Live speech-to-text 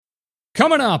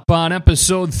Coming up on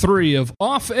episode 3 of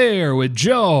Off Air with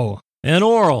Joe and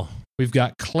Oral, we've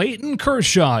got Clayton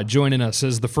Kershaw joining us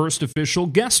as the first official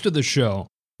guest of the show.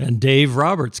 And Dave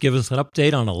Roberts give us an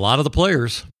update on a lot of the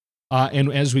players.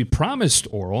 And as we promised,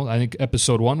 Oral, I think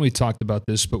episode 1 we talked about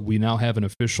this, but we now have an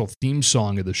official theme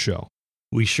song of the show.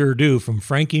 We sure do, from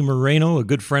Frankie Moreno, a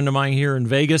good friend of mine here in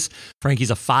Vegas.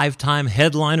 Frankie's a 5-time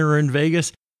headliner in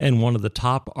Vegas and one of the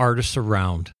top artists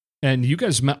around. And you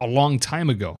guys met a long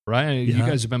time ago, right? Yeah. You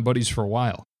guys have been buddies for a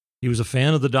while. He was a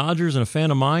fan of the Dodgers and a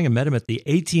fan of mine. I met him at the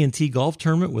AT&T golf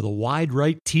tournament with a wide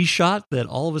right tee shot that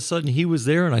all of a sudden he was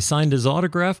there and I signed his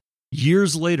autograph.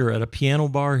 Years later at a piano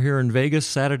bar here in Vegas,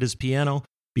 sat at his piano,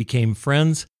 became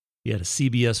friends. He had a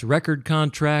CBS record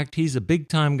contract. He's a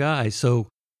big-time guy, so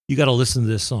you got to listen to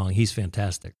this song. He's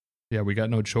fantastic. Yeah, we got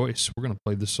no choice. We're going to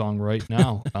play this song right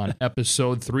now on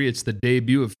episode 3. It's the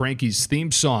debut of Frankie's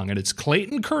theme song, and it's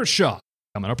Clayton Kershaw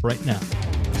coming up right now.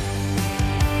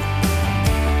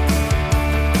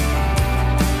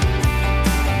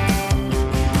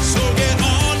 So get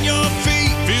on your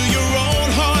feet, feel your own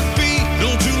heartbeat.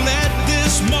 Don't you let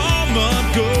this moment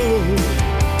go.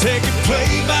 Take it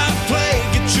play by play,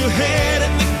 get your head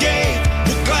in the game.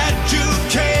 We're glad you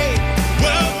came.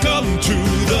 Welcome to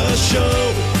the show.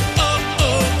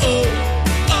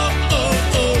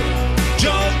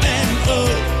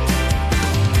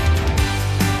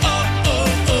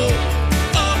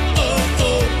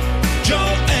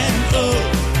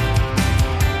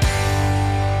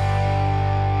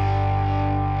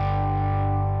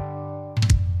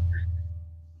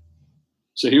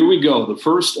 So here we go. The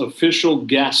first official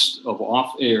guest of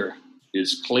Off Air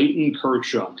is Clayton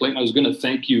Kershaw. Clayton, I was going to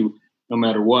thank you no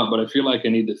matter what, but I feel like I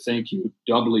need to thank you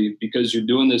doubly because you're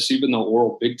doing this, even though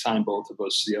Oral big time both of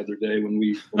us the other day when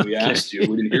we asked you.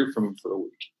 We didn't hear from him for a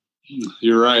week.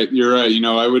 You're right. You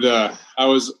know, I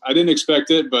didn't expect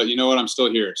it, but you know what? I'm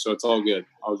still here, so it's all good.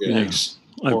 All good. Thanks.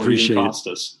 I appreciate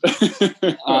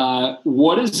it.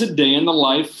 What is a day in the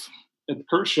life at the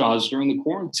Kershaws during the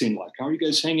quarantine like? How are you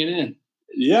guys hanging in?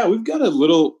 Yeah, we got a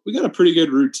pretty good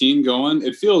routine going.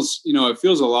 It feels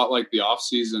a lot like the off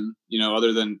season,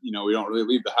 other than, we don't really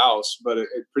leave the house, but it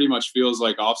pretty much feels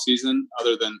like off season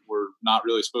other than we're not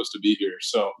really supposed to be here.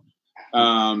 So,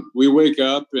 we wake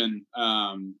up and,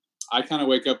 I kind of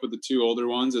wake up with the 2 older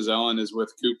ones as Ellen is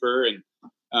with Cooper and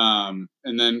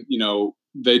then,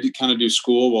 they kind of do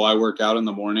school while I work out in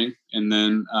the morning. And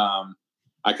then,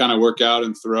 I kind of work out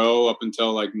and throw up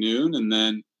until like noon and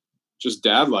then just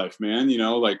dad life, man.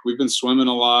 Like we've been swimming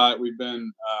a lot. We've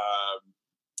been,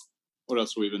 what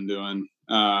else have we been doing?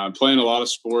 Playing a lot of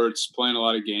sports, playing a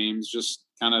lot of games, just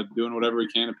kind of doing whatever we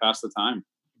can to pass the time.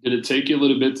 Did it take you a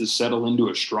little bit to settle into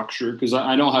a structure? Because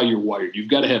I know how you're wired. You've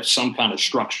got to have some kind of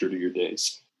structure to your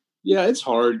days. Yeah, it's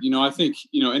hard. I think,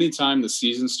 anytime the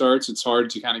season starts, it's hard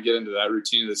to kind of get into that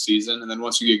routine of the season. And then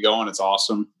once you get going, it's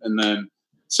awesome. And then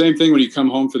same thing when you come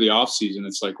home for the off season.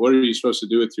 It's like, what are you supposed to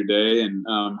do with your day and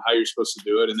how you're supposed to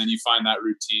do it. And then you find that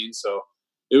routine. So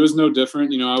it was no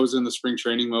different. I was in the spring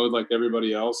training mode like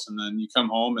everybody else. And then you come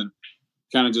home and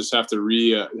kind of just have to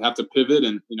pivot.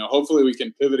 And, hopefully we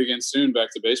can pivot again soon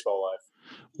back to baseball life.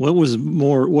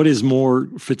 What is more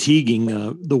fatiguing,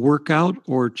 the workout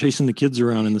or chasing the kids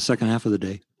around in the second half of the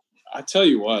day? I tell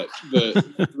you what,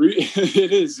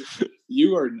 it is.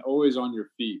 You are always on your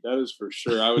feet. That is for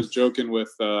sure. I was joking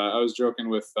with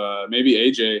maybe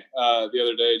AJ the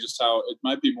other day, just how it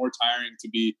might be more tiring to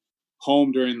be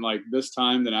home during like this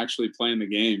time than actually playing the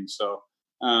game. So,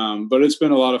 but it's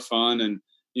been a lot of fun. And,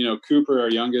 Cooper,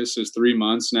 our youngest, is 3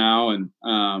 months now, and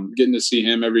getting to see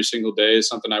him every single day is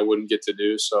something I wouldn't get to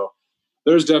do. So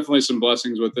there's definitely some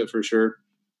blessings with it for sure.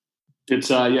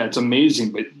 It's it's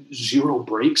amazing, but 0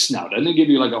 breaks now. Doesn't it give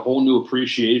you like a whole new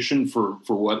appreciation for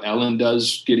what Ellen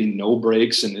does, getting no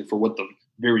breaks, and for what the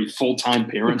very full-time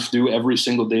parents do every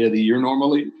single day of the year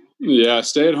normally? Yeah,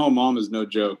 stay-at-home mom is no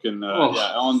joke, and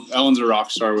Ellen's a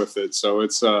rock star with it. So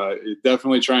it's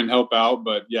definitely try and help out,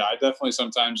 but yeah, I definitely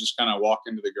sometimes just kind of walk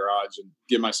into the garage and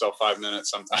give myself 5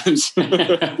 minutes sometimes.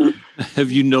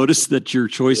 Have you noticed that your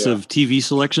choice of TV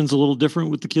selection's a little different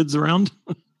with the kids around?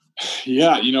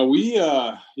 Yeah,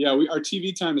 our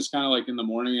TV time is kind of like in the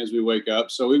morning as we wake up.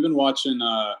 So we've been watching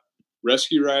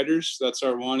Rescue Riders. That's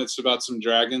our one. It's about some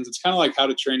dragons. It's kind of like How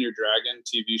to Train Your Dragon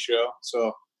TV show.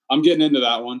 So I'm getting into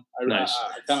that one. Nice.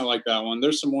 I kind of like that one.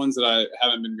 There's some ones that I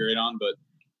haven't been great on, but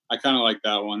I kind of like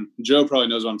that one. Joe probably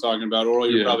knows what I'm talking about.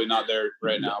 Oral, you're probably not there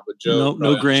right now, but Joe.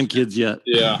 No grandkids yet.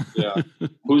 Yeah.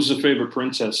 Who's the favorite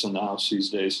princess in the house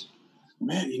these days?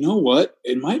 Man, you know what?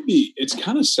 It's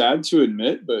kind of sad to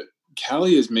admit, but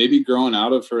Callie is maybe growing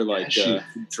out of her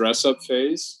dress up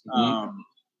phase. Mm-hmm.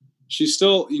 she's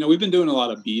still, we've been doing a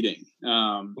lot of beading,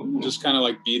 just kind of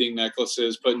like beading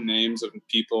necklaces, putting names of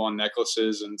people on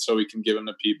necklaces. And so we can give them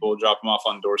to people, drop them off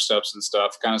on doorsteps and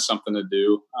stuff, kind of something to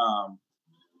do.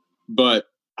 But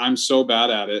I'm so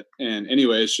bad at it. And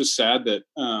anyway, it's just sad that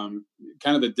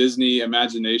kind of the Disney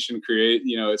imagination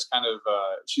it's kind of,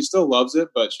 she still loves it,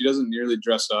 but she doesn't nearly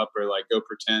dress up or like go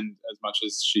pretend as much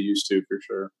as she used to, for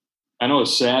sure. I know a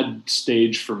sad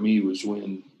stage for me was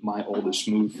when my oldest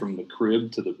moved from the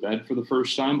crib to the bed for the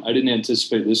first time. I didn't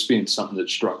anticipate this being something that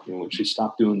struck me when she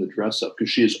stopped doing the dress up, because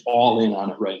she is all in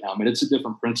on it right now. I mean, it's a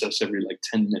different princess every like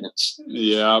 10 minutes.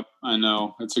 Yeah, I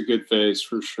know. It's a good phase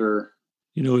for sure.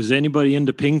 Is anybody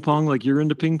into ping pong like you're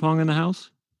into ping pong in the house?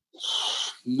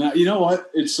 No, you know what?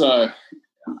 It's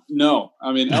no.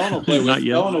 I mean, Ellen will play with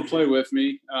Ellen will play with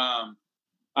me.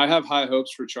 I have high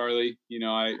hopes for Charlie.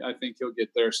 I think he'll get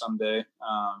there someday.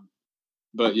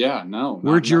 But yeah, no.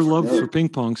 Where'd your love for ping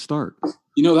pong start? That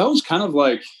was kind of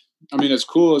like, I mean, as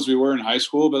cool as we were in high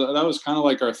school, but that was kind of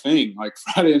like our thing. Like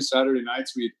Friday and Saturday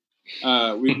nights,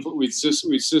 we'd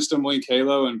system link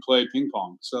Halo and play ping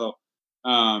pong. So,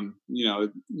 not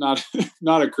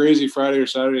a crazy Friday or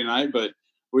Saturday night, but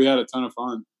we had a ton of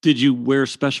fun. Did you wear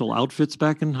special outfits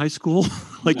back in high school?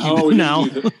 We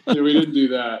didn't do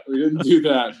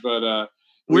that. But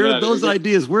where did those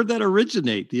ideas? Where'd that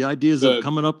originate? The ideas of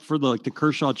coming up for the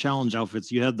Kershaw Challenge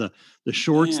outfits. You had the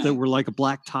shorts that were like a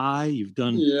black tie. You've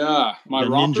done my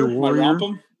romper, Ninja Warrior. My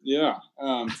rompum. Yeah.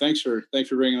 Thanks for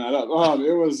bringing that up.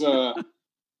 It was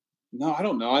no, I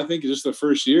don't know. I think just the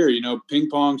first year, ping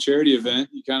pong charity event.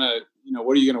 You kind of,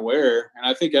 what are you going to wear? And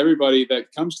I think everybody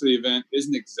that comes to the event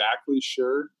isn't exactly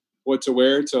sure what to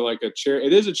wear to like a charity.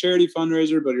 It is a charity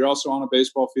fundraiser, but you're also on a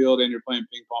baseball field and you're playing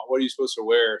ping pong. What are you supposed to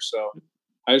wear? So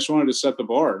I just wanted to set the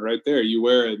bar right there. You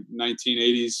wear a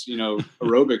 1980s,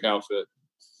 aerobic outfit.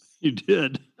 You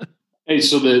did. Hey,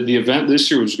 so the event this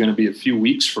year was going to be a few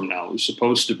weeks from now. It was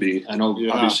supposed to be. I know,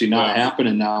 obviously not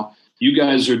happening now. You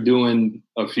guys are doing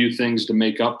a few things to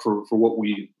make up for what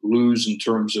we lose in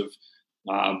terms of,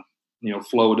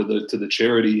 flow to the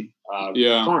charity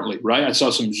currently, right? I saw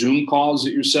some Zoom calls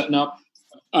that you're setting up.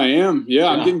 I am. Yeah,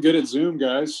 I'm getting good at Zoom,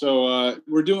 guys. So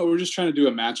we're just trying to do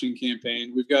a matching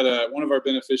campaign. We've got one of our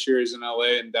beneficiaries in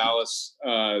LA and Dallas.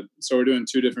 So we're doing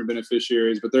two different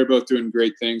beneficiaries, but they're both doing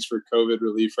great things for COVID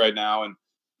relief right now.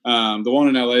 And the one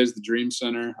in LA is the Dream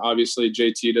Center. Obviously,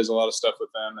 JT does a lot of stuff with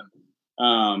them.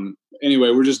 And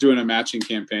anyway, we're just doing a matching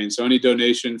campaign. So any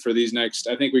donation for these next,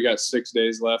 I think we got 6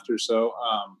 days left or so.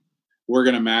 We're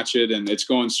going to match it, and it's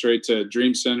going straight to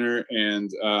Dream Center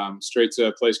and straight to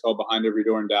a place called Behind Every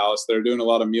Door in Dallas. They're doing a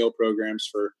lot of meal programs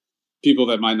for people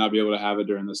that might not be able to have it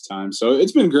during this time. So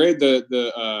it's been great.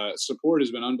 The support has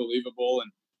been unbelievable,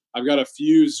 and I've got a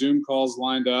few Zoom calls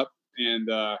lined up, and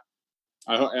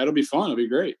it'll be fun. It'll be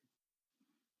great.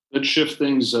 Let's shift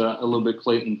things a little bit,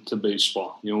 Clayton, to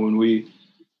baseball.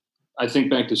 I think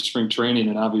back to spring training,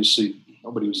 and obviously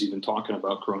nobody was even talking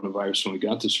about coronavirus when we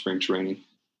got to spring training.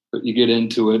 But you get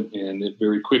into it, and it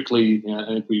very quickly, I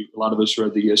think a lot of us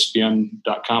read the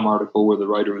ESPN.com article where the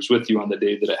writer was with you on the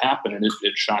day that it happened, and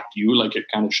it shocked you like it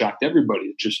kind of shocked everybody.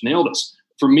 It just nailed us.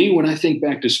 For me, when I think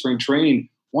back to spring training,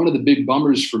 one of the big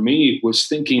bummers for me was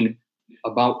thinking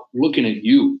about looking at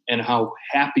you and how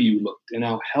happy you looked and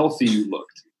how healthy you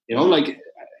looked.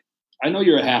 I know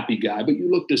you're a happy guy, but you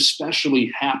looked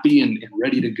especially happy and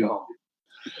ready to go.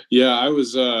 Yeah, I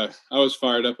was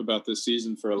fired up about this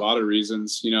season for a lot of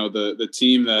reasons. The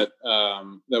team that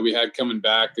we had coming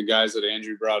back, the guys that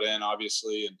Andrew brought in,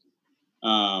 obviously,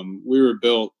 and we were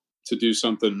built to do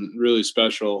something really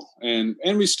special, and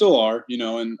we still are.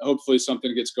 And hopefully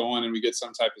something gets going and we get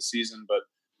some type of season. But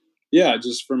yeah,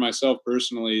 just for myself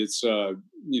personally, it's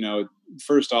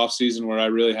first off season where I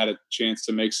really had a chance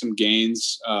to make some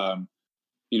gains.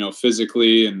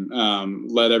 Physically and I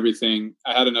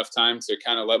had enough time to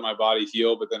kind of let my body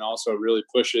heal, but then also really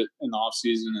push it in the off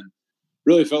season, and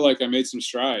really felt like I made some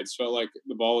strides. Felt like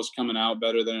the ball was coming out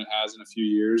better than it has in a few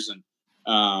years. And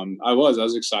I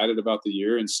was excited about the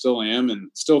year and still am, and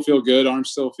still feel good. Arm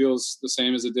still feels the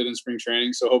same as it did in spring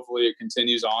training. So hopefully it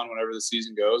continues on whenever the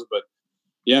season goes. But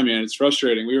yeah, man, it's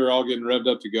frustrating. We were all getting revved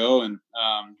up to go and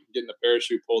getting the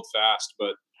parachute pulled fast,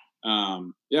 but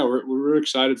we're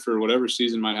excited for whatever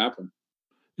season might happen.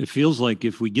 It feels like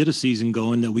if we get a season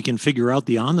going that we can figure out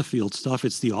the on the field stuff,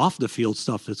 it's the off the field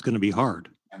stuff that's going to be hard.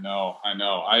 I know.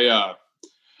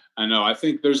 I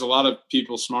think there's a lot of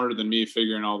people smarter than me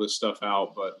figuring all this stuff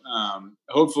out, but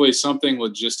hopefully something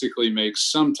logistically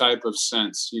makes some type of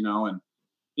sense, and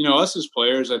us as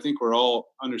players, I think we're all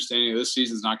understanding this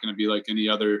season's not going to be like any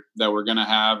other that we're going to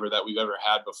have or that we've ever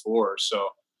had before. So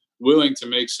willing to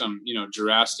make some,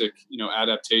 drastic,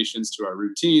 adaptations to our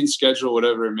routine, schedule,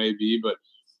 whatever it may be. But,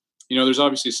 there's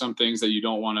obviously some things that you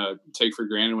don't want to take for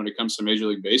granted when it comes to Major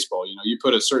League Baseball. You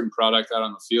put a certain product out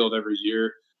on the field every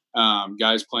year,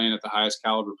 guys playing at the highest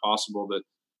caliber possible, that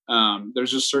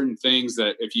there's just certain things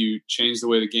that if you change the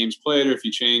way the game's played, or if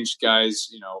you change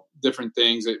guys, different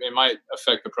things, it might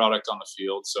affect the product on the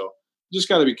field. So just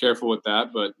got to be careful with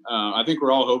that. But I think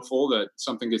we're all hopeful that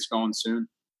something gets going soon.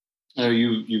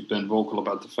 You've been vocal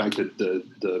about the fact that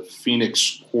the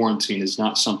Phoenix quarantine is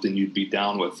not something you'd be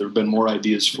down with. There have been more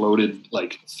ideas floated,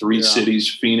 like three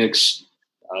cities: Phoenix,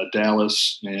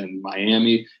 Dallas, and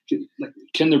Miami.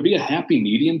 Can there be a happy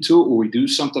medium to it where we do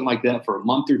something like that for a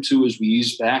month or two as we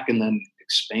ease back and then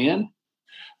expand?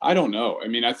 I don't know. I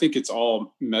mean, I think it's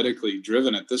all medically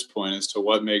driven at this point as to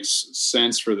what makes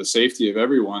sense for the safety of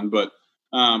everyone. But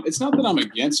it's not that I'm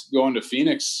against going to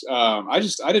Phoenix. I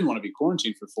didn't want to be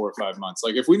quarantined for 4 or 5 months.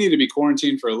 Like, if we need to be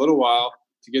quarantined for a little while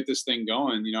to get this thing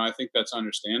going, I think that's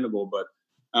understandable. But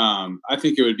I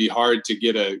think it would be hard to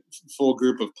get a full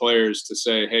group of players to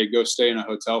say, hey, go stay in a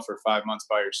hotel for 5 months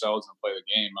by yourselves and play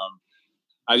the game.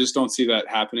 I just don't see that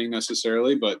happening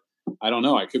necessarily, but I don't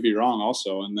know. I could be wrong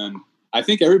also. And then I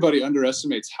think everybody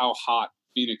underestimates how hot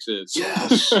Phoenix is.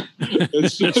 Yes.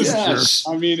 It's just, yes.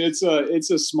 I mean, it's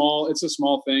a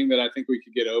small thing that I think we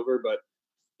could get over, but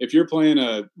if you're playing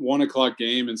a 1:00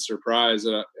 game in Surprise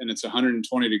and it's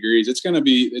 120 degrees, it's going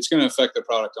to affect the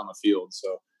product on the field.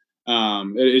 So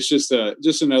it's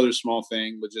just another small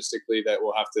thing logistically that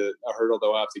a hurdle that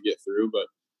we'll have to get through. But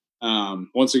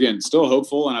once again, still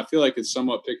hopeful. And I feel like it's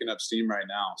somewhat picking up steam right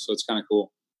now. So it's kind of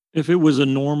cool. If it was a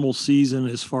normal season,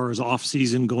 as far as off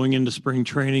season, going into spring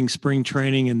training,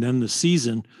 and then the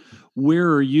season, where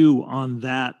are you on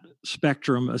that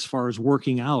spectrum as far as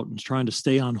working out and trying to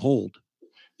stay on hold?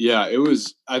 Yeah,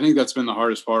 I think that's been the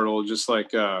hardest part, just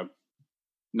like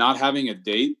not having a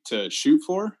date to shoot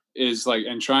for is like,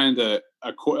 and trying to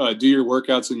do your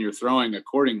workouts and your throwing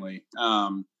accordingly.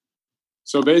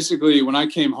 So basically when I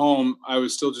came home, I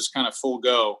was still just kind of full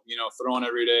go, throwing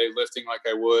every day, lifting like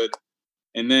I would.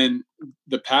 And then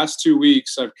the past 2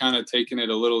 weeks, I've kind of taken it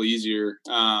a little easier,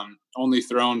 only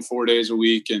thrown 4 days a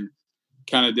week and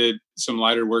kind of did some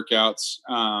lighter workouts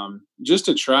just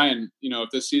to try and, if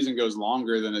this season goes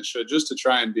longer than it should, just to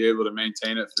try and be able to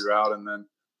maintain it throughout. And then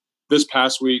this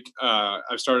past week,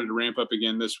 I've started to ramp up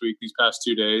again this week, these past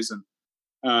 2 days.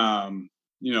 And,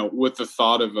 with the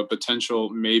thought of a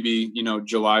potential, maybe,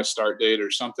 July start date or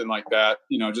something like that,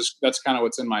 just that's kind of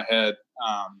what's in my head.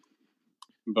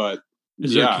 But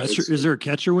is there a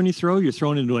catcher when you throw? You're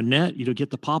throwing into a net. You don't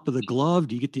get the pop of the glove.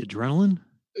 Do you get the adrenaline?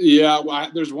 Yeah, well,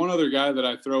 there's one other guy that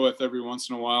I throw with every once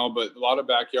in a while, but a lot of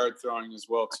backyard throwing as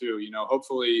well too.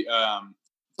 Hopefully,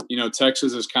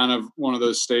 Texas is kind of one of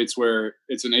those states where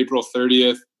it's an April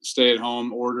 30th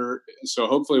stay-at-home order. So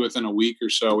hopefully within a week or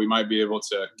so, we might be able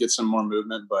to get some more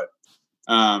movement. But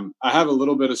I have a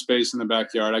little bit of space in the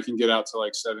backyard. I can get out to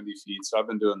like 70 feet. So I've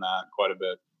been doing that quite a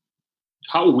bit.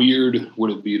 How weird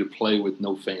would it be to play with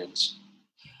no fans?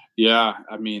 Yeah,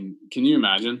 I mean, can you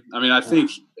imagine? I mean, I think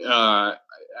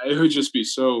it would just be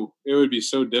so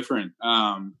different.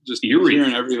 Just eerie.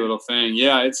 Hearing every little thing.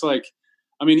 Yeah, it's like,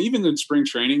 I mean, even in spring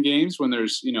training games when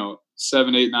there's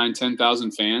 7, 8, 9,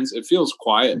 10,000 fans, it feels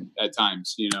quiet at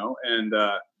times, and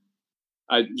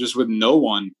I just with no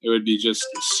one, it would be just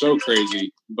so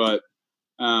crazy. But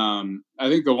I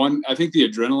think the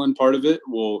adrenaline part of it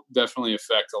will definitely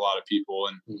affect a lot of people.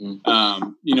 And,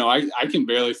 I can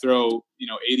barely throw,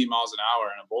 80 miles an hour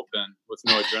in a bullpen with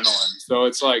no adrenaline. So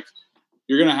it's like,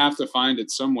 you're going to have to find it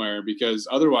somewhere, because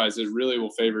otherwise it really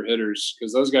will favor hitters,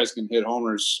 because those guys can hit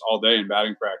homers all day in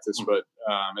batting practice. But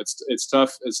it's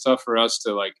tough. It's tough for us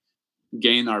to like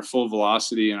gain our full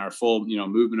velocity and our full,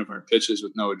 movement of our pitches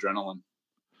with no adrenaline.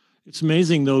 It's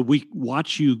amazing, though. We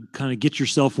watch you kind of get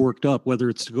yourself worked up, whether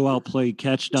it's to go out, play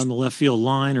catch down the left field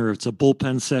line, or it's a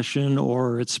bullpen session,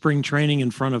 or it's spring training in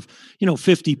front of,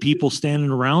 50 people standing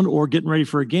around, or getting ready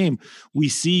for a game. We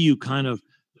see you kind of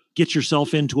get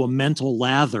yourself into a mental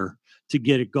lather to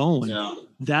get it going. Yeah.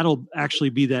 That'll actually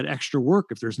be that extra work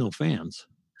if there's no fans.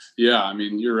 Yeah. I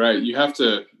mean, you're right. You have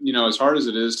to, as hard as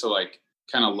it is to like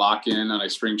kind of lock in on a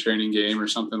spring training game or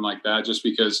something like that, just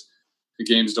because the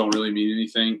games don't really mean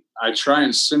anything, I try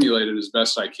and simulate it as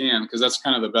best I can, because that's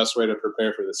kind of the best way to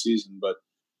prepare for the season. But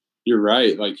you're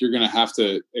right. Like, you're going to have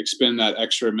to expend that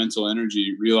extra mental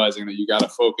energy, realizing that you got to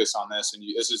focus on this. And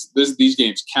these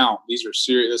games count. These are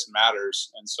serious. This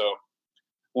matters. And so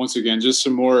once again, just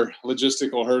some more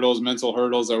logistical hurdles, mental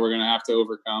hurdles that we're going to have to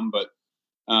overcome. But,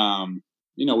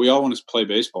 we all want to play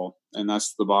baseball, and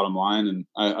that's the bottom line. And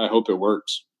I hope it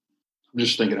works. I'm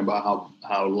just thinking about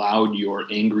how loud your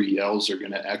angry yells are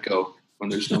going to echo when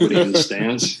there's nobody in the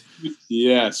stands.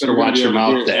 Yes. Better watch your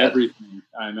mouth, Dad. Everything.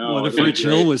 I know. What if Rich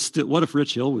Hill was still? What if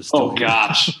Rich Hill was still? Oh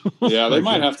gosh. Yeah, they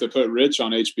might have to put Rich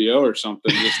on HBO or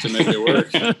something just to make it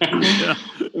work.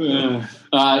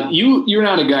 You're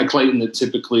not a guy, Clayton, that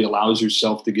typically allows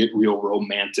yourself to get real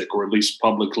romantic, or at least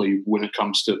publicly, when it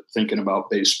comes to thinking about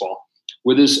baseball.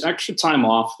 With this extra time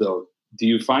off, though, do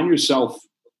you find yourself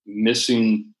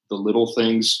missing the little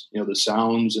things, the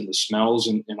sounds and the smells,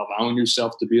 and allowing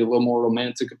yourself to be a little more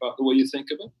romantic about the way you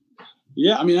think of it?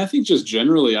 Yeah, I mean, I think just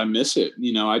generally I miss it.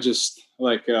 I just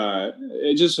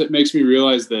it makes me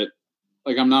realize that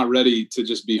like I'm not ready to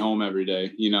just be home every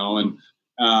day, and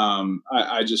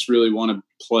I just really want to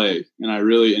play, and I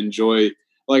really enjoy.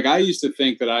 Like I used to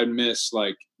think that I'd miss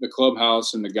like the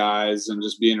clubhouse and the guys and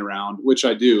just being around, which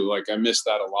I do. Like I miss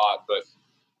that a lot, but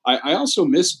I also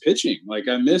miss pitching. Like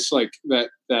I miss like that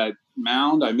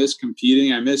mound. I miss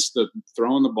competing. I miss the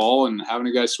throwing the ball and having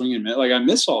a guy swinging. Like I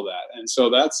miss all that, and so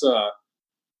that's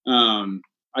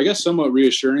I guess somewhat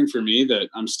reassuring for me that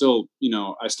I'm still,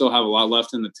 I still have a lot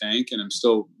left in the tank, and I'm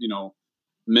still,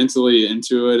 mentally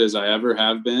into it as I ever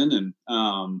have been. And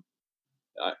I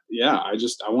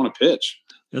want to pitch.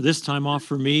 This time off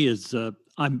for me is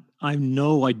I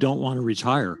know I don't want to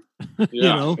retire.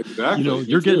 Yeah, exactly.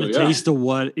 You're getting a taste of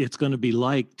what it's going to be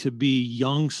like to be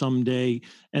young someday,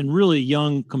 and really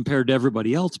young compared to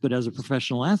everybody else. But as a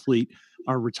professional athlete,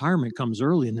 our retirement comes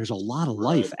early, and there's a lot of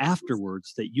life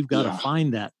afterwards that you've got to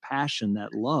find that passion,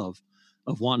 that love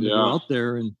of wanting to go out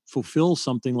there and fulfill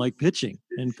something like pitching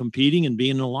and competing and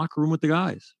being in the locker room with the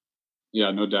guys. Yeah,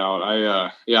 no doubt.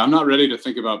 I'm not ready to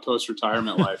think about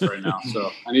post-retirement life right now. So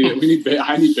I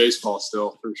need baseball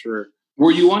still for sure.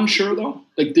 Were you unsure though?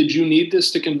 Like, did you need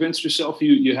this to convince yourself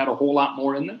you had a whole lot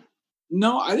more in there?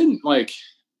 No, I didn't.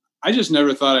 I just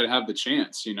never thought I'd have the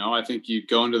chance. I think you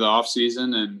go into the off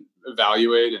season and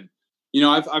evaluate, and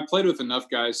I've played with enough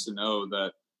guys to know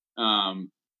that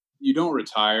you don't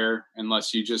retire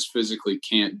unless you just physically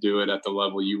can't do it at the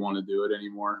level you want to do it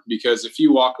anymore. Because if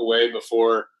you walk away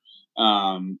before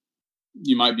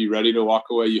you might be ready to walk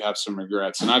away, you have some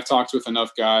regrets. And I've talked with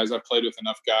enough guys, I've played with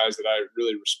enough guys that I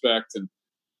really respect, and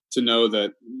to know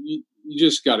that you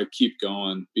just got to keep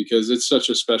going because it's such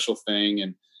a special thing.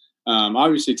 And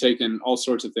obviously taking all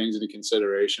sorts of things into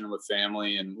consideration with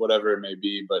family and whatever it may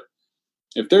be. But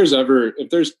if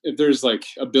there's like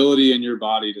ability in your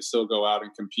body to still go out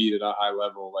and compete at a high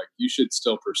level, like you should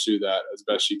still pursue that as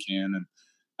best you can. And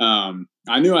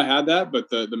I knew I had that, but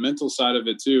the mental side of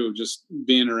it too, just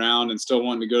being around and still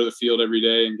wanting to go to the field every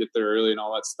day and get there early and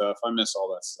all that stuff. I miss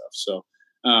all that stuff. So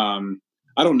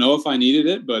I don't know if I needed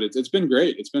it, but it's been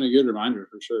great. It's been a good reminder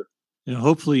for sure.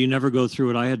 Hopefully you never go through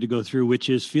what I had to go through, which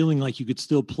is feeling like you could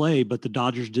still play, but the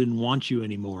Dodgers didn't want you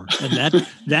anymore. And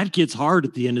that gets hard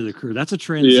at the end of the career. That's a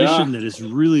transition that is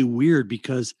really weird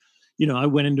because, I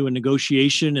went into a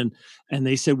negotiation and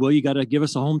they said, well, you got to give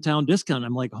us a hometown discount.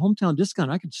 I'm like, a hometown discount?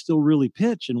 I could still really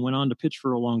pitch, and went on to pitch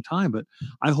for a long time. But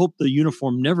I hope the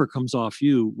uniform never comes off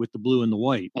you with the blue and the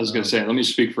white. I was going to say, let me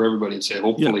speak for everybody and say,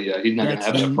 hopefully he's not going to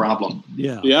have that problem.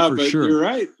 Yeah, but sure. You're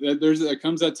right. There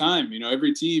comes that time,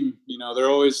 every team, they're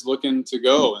always looking to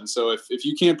go. And so if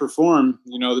you can't perform,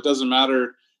 it doesn't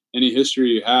matter any history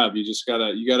you have, you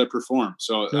gotta perform.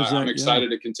 So I'm excited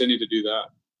to continue to do that.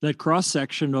 That cross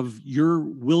section of your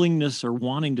willingness or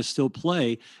wanting to still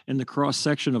play, and the cross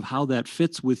section of how that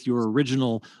fits with your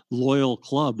original loyal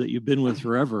club that you've been with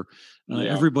forever.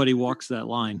 Everybody walks that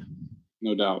line.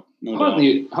 No doubt. How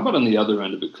about on the other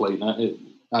end of it, Clayton?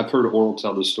 I've heard Oral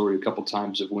tell the story a couple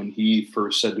times of when he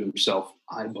first said to himself,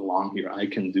 I belong here. I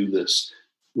can do this.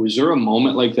 Was there a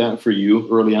moment like that for you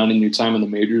early on in your time in the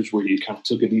majors where you kind of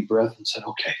took a deep breath and said,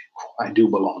 okay, I do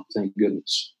belong. Thank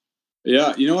goodness.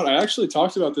 Yeah, you know what? I actually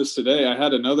talked about this today. I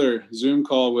had another Zoom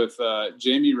call with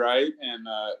Jamie Wright and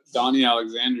Donnie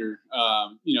Alexander,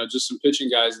 just some pitching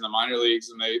guys in the minor leagues,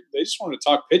 and they just wanted to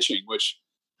talk pitching, which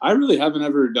I really haven't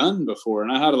ever done before,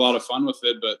 and I had a lot of fun with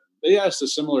it, but they asked a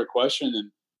similar question,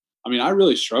 and I mean, I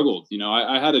really struggled.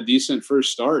 I had a decent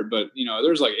first start, but,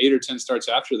 there's like 8 or 10 starts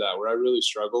after that where I really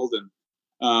struggled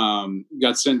and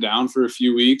got sent down for a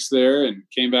few weeks there and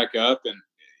came back up, and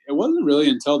it wasn't really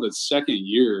until the second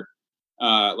year,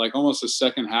 like almost the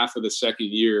second half of the second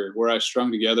year, where I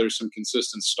strung together some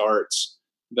consistent starts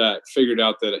that figured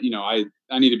out that,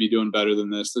 I need to be doing better than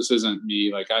this. This isn't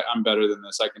me. Like I'm better than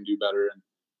this. I can do better.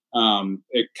 And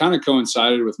it kind of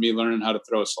coincided with me learning how to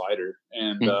throw a slider.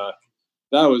 And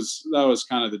that was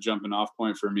kind of the jumping off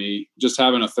point for me. Just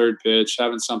having a third pitch,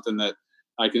 having something that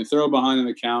I can throw behind in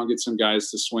the count, get some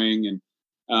guys to swing.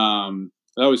 And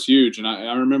That was huge. And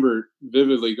I remember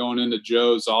vividly going into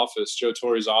Joe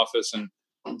Torre's office, and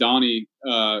Donnie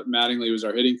Mattingly was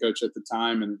our hitting coach at the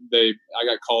time. And I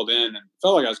got called in and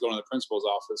felt like I was going to the principal's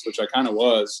office, which I kind of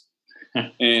was.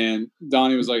 And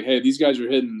Donnie was like, "Hey, these guys are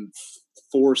hitting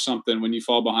 4 something when you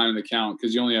fall behind in the count,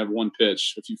 because you only have 1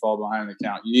 pitch. If you fall behind in the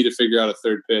count, you need to figure out a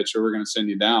 3rd pitch or we're going to send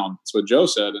you down." That's what Joe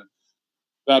said. And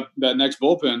that next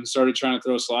bullpen started trying to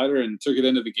throw a slider and took it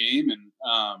into the game. And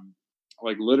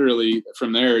like literally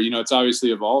from there, it's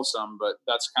obviously evolved some, but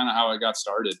that's kind of how I got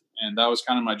started. And that was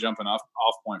kind of my jumping off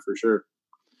point for sure.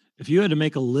 If you had to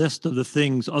make a list of the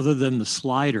things other than the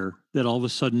slider that all of a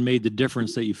sudden made the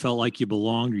difference, that you felt like you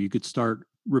belonged or you could start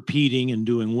repeating and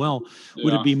doing well,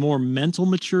 would it be more mental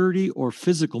maturity or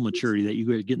physical maturity that you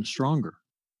were getting stronger?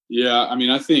 Yeah. I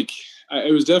mean, I think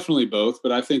it was definitely both,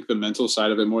 but I think the mental side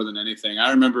of it more than anything.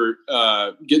 I remember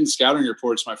getting scouting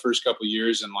reports my first couple of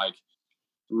years and like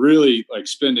really like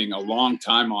spending a long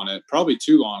time on it, probably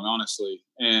too long, honestly.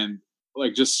 And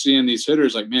like just seeing these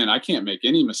hitters, like, man, I can't make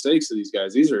any mistakes to these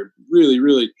guys. These are really,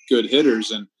 really good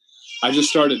hitters. And I just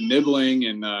started nibbling,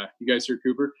 and you guys hear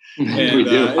Cooper? And, we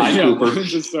do. Hi, Cooper.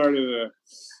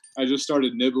 I just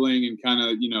started nibbling and kind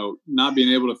of, not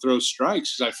being able to throw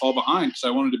strikes because I fall behind because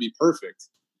I wanted to be perfect.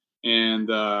 And,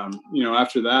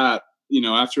 after that,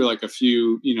 after like a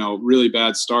few, really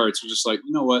bad starts, we're just like,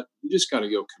 you know what? You just got to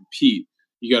go compete.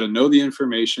 You got to know the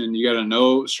information. You got to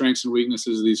know strengths and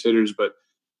weaknesses of these hitters, but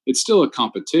it's still a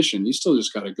competition. You still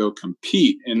just got to go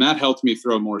compete. And that helped me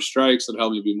throw more strikes. That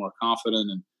helped me be more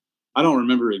confident. And I don't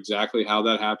remember exactly how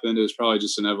that happened. It was probably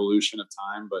just an evolution of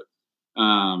time, but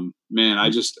man,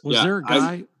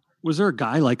 was there a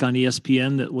guy like on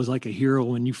ESPN that was like a hero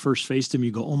when you first faced him?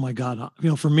 You go, oh my God.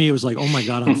 For me, it was like, oh my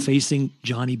God, I'm facing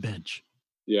Johnny Bench.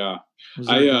 Yeah.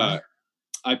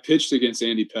 I pitched against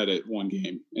Andy Pettitte one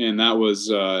game, and that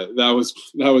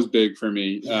was big for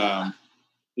me.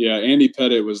 Yeah, Andy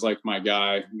Pettitte was like my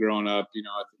guy growing up.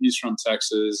 He's from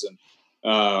Texas,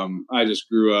 and I just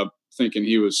grew up thinking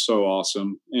he was so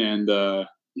awesome. And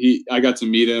I got to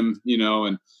meet him,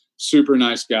 and super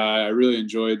nice guy. I really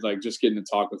enjoyed like just getting to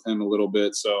talk with him a little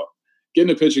bit. So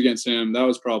getting to pitch against him, that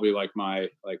was probably like my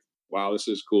wow, this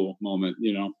is cool moment.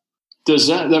 Does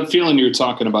that feeling you're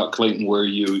talking about, Clayton, where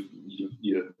you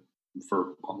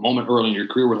for a moment early in your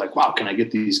career were like, wow, can I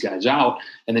get these guys out?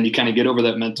 And then you kind of get over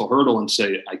that mental hurdle and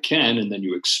say, I can, and then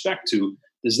you expect to.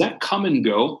 Does that come and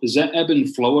go? Does that ebb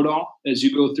and flow at all as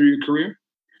you go through your career?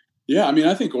 Yeah, I mean,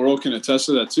 I think Oral can attest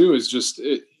to that too. Is just,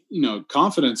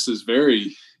 confidence is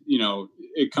very,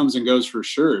 it comes and goes for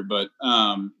sure, but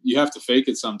you have to fake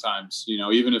it sometimes,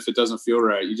 even if it doesn't feel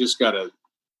right. You just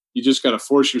gotta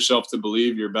force yourself to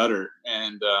believe you're better.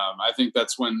 And I think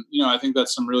that's when, I think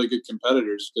that's some really good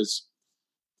competitors, because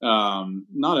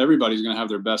not everybody's going to have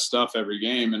their best stuff every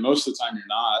game. And most of the time you're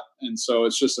not. And so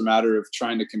it's just a matter of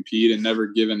trying to compete and never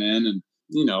giving in, and,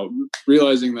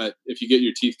 realizing that if you get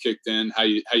your teeth kicked in, how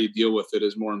you deal with it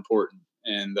is more important.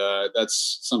 And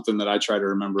that's something that I try to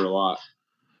remember a lot.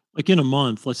 Like in a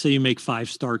month, let's say you make 5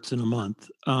 starts in a month.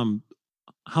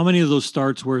 How many of those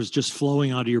starts where it's just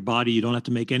flowing out of your body? You don't have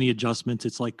to make any adjustments.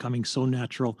 It's like coming so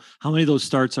natural. How many of those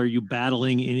starts are you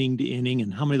battling inning to inning?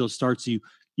 And how many of those starts you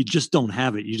just don't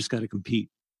have it? You just got to compete.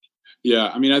 Yeah.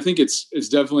 I mean, I think it's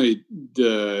definitely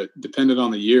dependent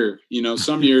on the year,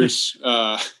 some years,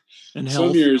 and some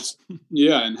health. years,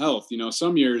 yeah. And health,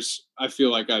 some years I feel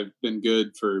like I've been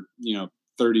good for,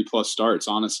 30 plus starts,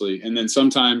 honestly. And then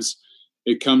sometimes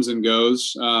it comes and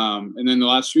goes. And then the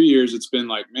last few years, it's been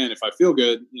like, man, if I feel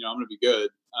good, I'm going to be good.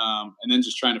 And then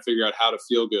just trying to figure out how to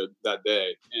feel good that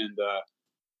day. And,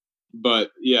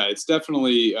 but yeah, it's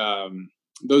definitely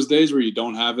those days where you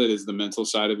don't have it is the mental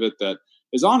side of it that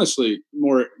is honestly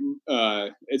more,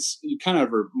 you kind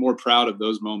of are more proud of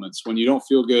those moments when you don't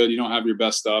feel good, you don't have your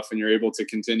best stuff, and you're able to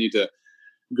continue to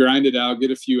grind it out,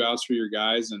 get a few outs for your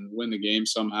guys, and win the game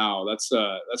somehow. That's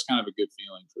kind of a good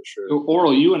feeling for sure.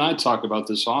 Oral, you and I talk about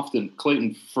this often.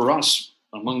 Clayton, for us,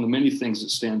 among the many things that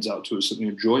stands out to us that we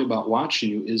enjoy about watching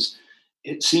you is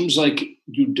it seems like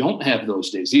you don't have those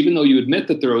days. Even though you admit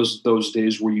that there are those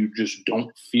days where you just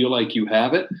don't feel like you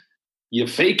have it, you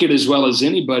fake it as well as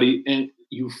anybody, and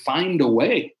you find a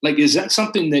way. Like, is that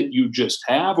something that you just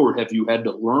have, or have you had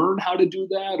to learn how to do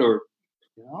that? Or,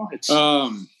 it's...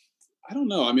 I don't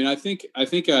know. I mean, I think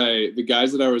the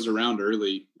guys that I was around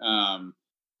early, I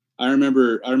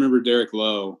remember Derek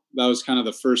Lowe. That was kind of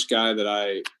the first guy that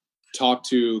I talked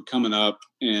to coming up,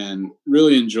 and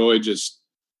really enjoyed just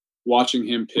watching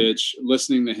him pitch,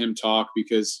 listening to him talk,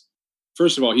 because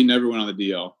first of all, he never went on the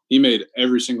DL. He made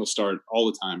every single start all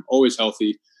the time, always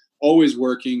healthy, always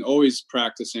working, always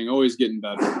practicing, always getting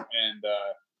better. And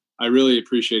I really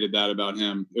appreciated that about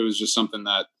him. It was just something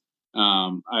that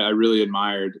I really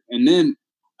admired. And then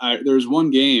there was one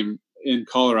game in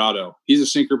Colorado. He's a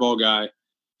sinker ball guy.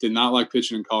 Did not like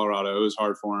pitching in Colorado. It was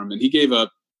hard for him. And he gave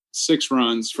up 6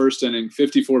 runs, first inning,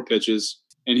 54 pitches.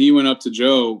 And he went up to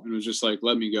Joe and was just like,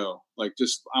 let me go. Like,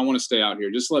 I want to stay out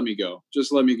here. Just let me go.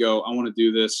 Just let me go. I want to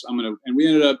do this. And we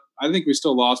ended up, I think we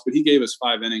still lost, but he gave us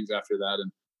 5 innings after that.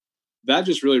 And that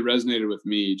just really resonated with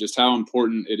me, just how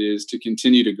important it is to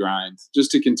continue to grind,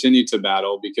 just to continue to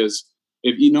battle, because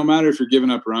no matter if you're giving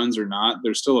up runs or not,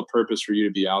 there's still a purpose for you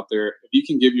to be out there. If you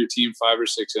can give your team 5 or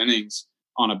 6 innings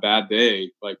on a bad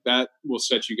day, like that will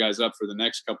set you guys up for the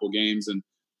next couple games. And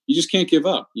you just can't give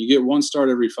up. You get 1 start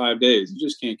every 5 days. You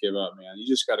just can't give up, man. You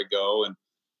just got to go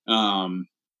and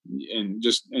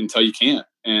just until you can't.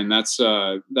 And that's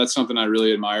something I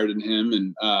really admired in him.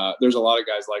 And there's a lot of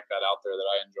guys like that out there that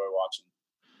I enjoy watching.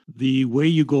 The way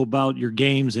you go about your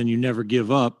games and you never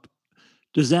give up,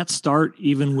 does that start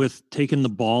even with taking the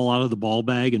ball out of the ball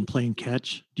bag and playing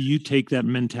catch? Do you take that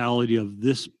mentality of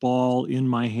this ball in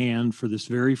my hand for this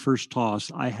very first toss,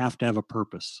 I have to have a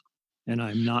purpose and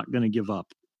I'm not going to give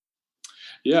up?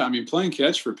 Yeah. I mean, playing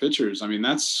catch for pitchers, I mean,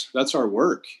 that's our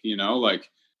work, like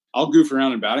I'll goof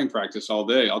around in batting practice all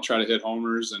day. I'll try to hit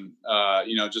homers and,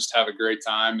 just have a great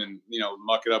time and,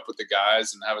 muck it up with the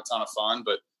guys and have a ton of fun.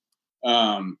 But,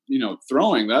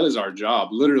 throwing, that is our job.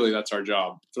 Literally, that's our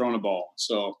job, throwing a ball.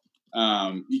 So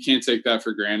you can't take that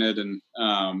for granted. And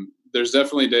there's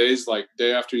definitely days like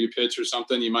day after you pitch or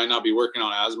something, you might not be working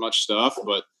on as much stuff,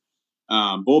 but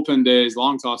bullpen days,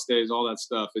 long toss days, all that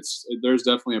stuff, there's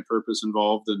definitely a purpose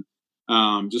involved.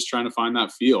 And just trying to find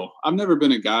that feel. I've never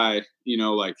been a guy,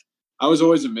 like I was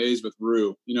always amazed with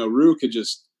Rue. Rue could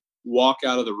just walk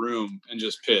out of the room and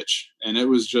just pitch. And it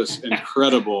was just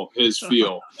incredible, his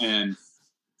feel. And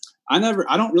I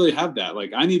don't really have that.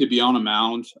 Like I need to be on a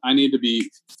mound. I need to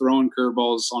be throwing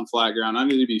curveballs on flat ground. I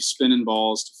need to be spinning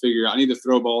balls to figure out, I need to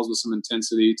throw balls with some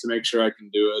intensity to make sure I can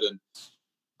do it. And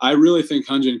I really think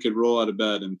Hyunjin could roll out of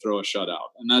bed and throw a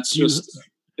shutout. And that's just,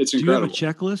 it's incredible. Do you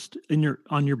have a checklist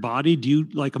on your body? Do you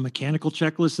like a mechanical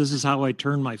checklist? This is how I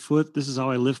turn my foot. This is how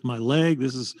I lift my leg.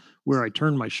 This is where I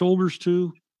turn my shoulders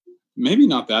to. Maybe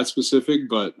not that specific,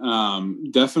 but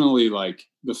definitely like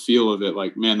the feel of it.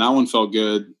 Like, man, that one felt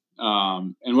good.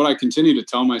 And what I continue to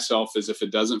tell myself is if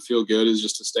it doesn't feel good is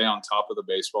just to stay on top of the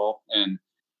baseball. And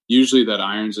usually that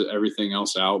irons everything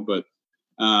else out. But,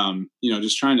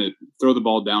 just trying to throw the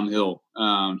ball downhill,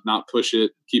 not push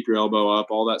it, keep your elbow up,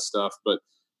 all that stuff. But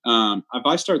if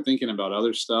I start thinking about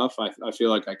other stuff, I feel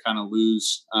like I kind of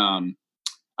lose.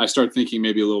 I start thinking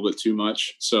maybe a little bit too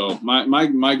much. So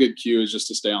my good cue is just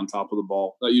to stay on top of the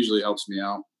ball. That usually helps me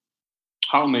out.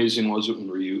 How amazing was it when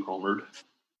Ryu homered?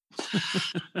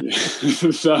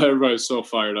 Everybody's so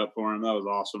fired up for him. That was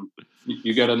awesome.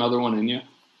 You got another one in you?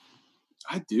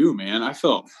 I do, man. I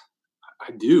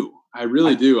do. I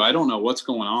really do. I don't know what's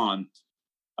going on.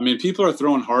 I mean, people are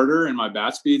throwing harder and my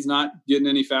bat speed's not getting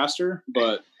any faster,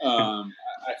 but I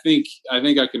think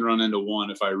I can run into one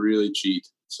if I really cheat.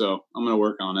 So I'm going to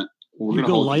work on it. You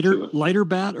go lighter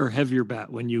bat or heavier bat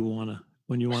when you want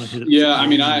to hit it? Yeah. I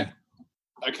mean, I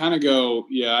kind of go,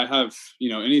 I have,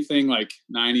 anything like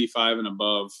 95 and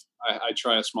above, I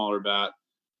try a smaller bat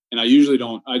and I usually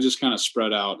don't, I just kind of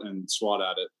spread out and swat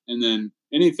at it. And then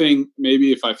anything,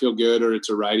 maybe if I feel good or it's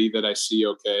a righty that I see,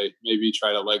 okay, maybe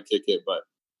try to leg kick it, but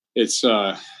it's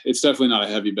definitely not a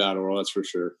heavy bat, Oral, that's for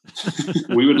sure.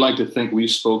 We would like to think we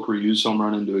spoke Ryu's home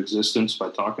run into existence by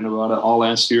talking about it all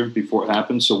last year before it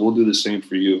happened. So we'll do the same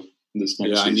for you this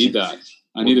next season. I need that.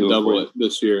 I need to double it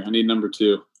this year. I need number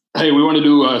 2. Hey, we want to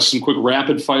do some quick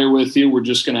rapid fire with you. We're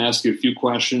just going to ask you a few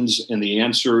questions, and the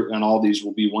answer on all these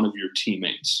will be one of your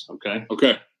teammates. Okay?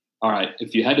 Okay. All right.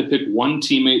 If you had to pick one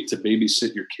teammate to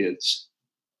babysit your kids.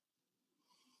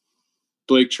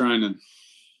 Blake Trinan.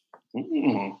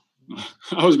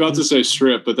 I was about to say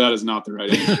Strip, but that is not the right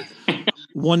answer.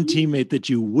 One teammate that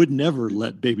you would never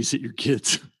let babysit your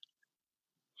kids.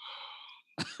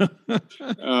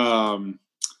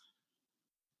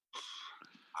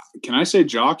 Can I say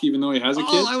Jock, even though he has a kid?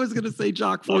 Oh, I was going to say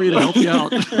Jock for you to help you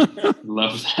out.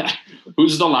 Love that.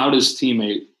 Who's the loudest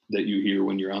teammate that you hear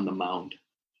when you're on the mound?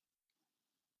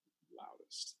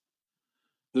 Loudest.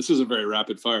 This is a very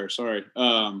rapid fire. Sorry.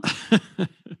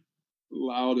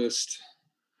 Loudest.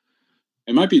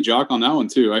 It might be Jock on that one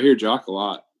too. I hear Jock a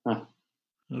lot. Huh.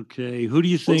 Okay. Who do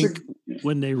you think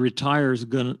when they retire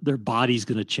their body's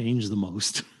going to change the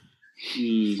most?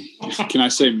 Can I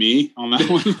say me on that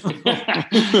one?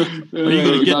 Are you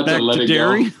going to get back to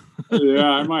dairy? Yeah,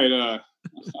 I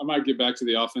I might get back to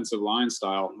the offensive line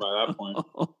style by that point.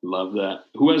 Love that.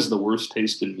 Who has the worst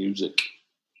taste in music?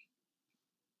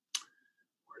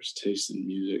 Worst taste in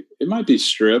music? It might be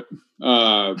Strip,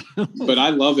 but I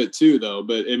love it too, though.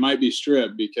 But it might be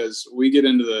Strip because we're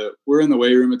in the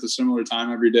weight room at the similar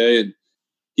time every day, and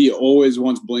he always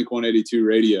wants Blink-182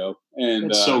 radio. And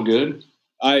That's so good.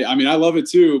 I mean, I love it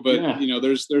too, but Yeah.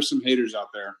 there's some haters out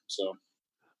there. So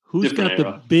Who's Different got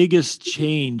era. the biggest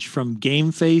change from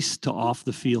game face to off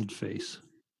the field face?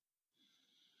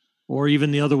 Or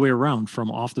even the other way around,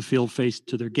 from off the field face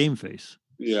to their game face?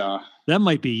 yeah, That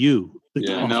might be you.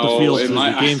 Yeah. Off No, the field it to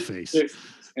might- the game face. it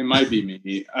might be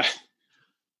me.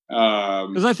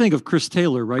 Because I think of Chris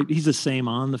Taylor, right? He's the same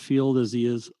on the field as he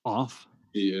is off.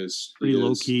 He is Pretty he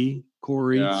low is. key.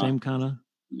 Corey, Yeah. same kind of.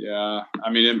 Yeah,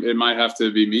 I mean, it might have to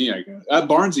be me, I guess.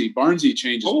 Barnesy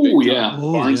changes. Oh, big yeah. time.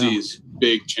 Oh, Barnesy's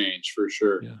big change for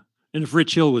sure. Yeah. And if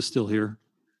Rich Hill was still here,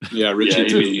 Yeah, Richie Yeah,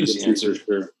 he'd be is easy answer. for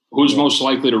sure. Who's most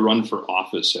likely to run for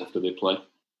office after they play?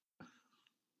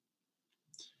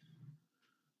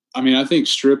 I mean, I think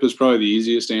Strip is probably the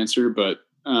easiest answer, but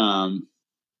I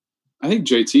think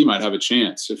JT might have a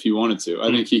chance if he wanted to. I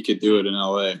think he could do it in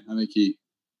LA. I think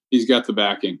he's got the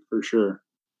backing for sure.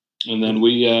 And then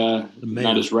we, mayor.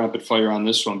 not as rapid fire on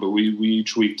this one, but we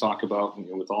each week talk about,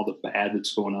 with all the bad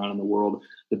that's going on in the world,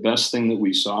 the best thing that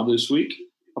we saw this week.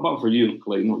 How about for you,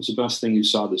 Clayton? What's the best thing you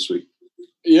saw this week?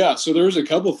 Yeah, so there was a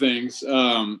couple things.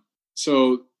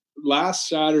 So last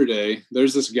Saturday,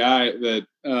 there's this guy that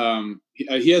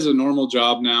he has a normal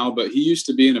job now, but he used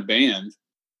to be in a band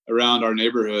around our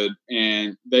neighborhood,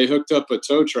 and they hooked up a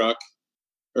tow truck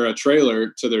or a trailer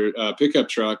to their pickup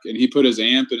truck, and he put his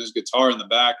amp and his guitar in the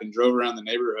back and drove around the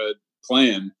neighborhood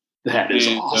playing. That is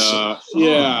And, awesome.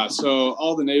 Yeah, so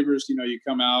all the neighbors, you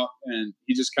come out and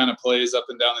he just kind of plays up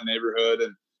and down the neighborhood,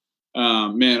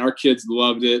 and man, our kids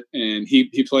loved it. And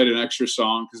he played an extra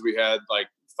song because we had like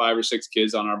 5 or 6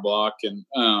 kids on our block, and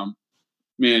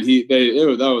man,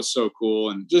 that was so cool.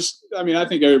 And just, I mean, I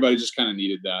think everybody just kind of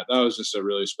needed that. That was just a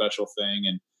really special thing.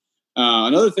 And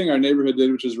another thing our neighborhood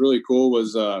did, which was really cool,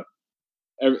 was about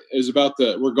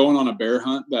we're going on a bear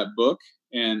hunt, that book.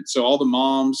 And so all the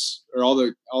moms or all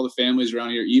the families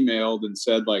around here emailed and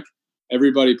said, like,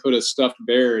 everybody put a stuffed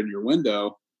bear in your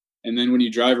window, and then when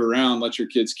you drive around, let your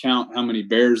kids count how many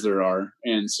bears there are.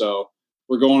 And so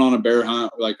we're going on a bear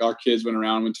hunt. Like, our kids went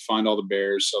to find all the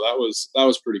bears. So that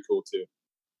was pretty cool too.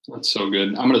 That's so good.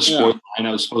 I'm going to spoil mine.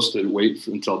 I was supposed to wait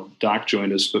until Doc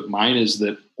joined us, but mine is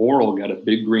that Oral got a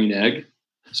big green egg.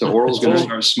 So Oral's going to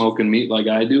start smoking meat like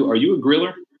I do. Are you a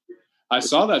griller? I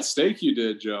saw that steak you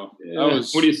did, Joe. Yeah.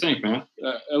 What do you think, man?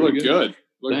 It looked good.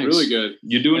 Looked Thanks. really good.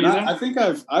 You doing And that? I think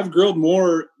I've grilled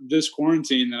more this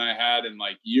quarantine than I had in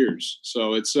like years.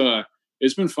 So it's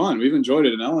been fun. We've enjoyed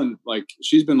it. And Ellen, like,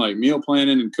 she's been like meal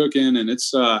planning and cooking, and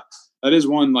it's that is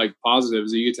one like positive,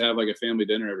 is you get to have like a family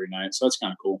dinner every night. So that's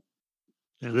kind of cool.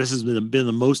 yeah, this has been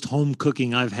the most home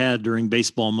cooking I've had during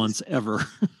baseball months ever.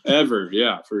 Ever,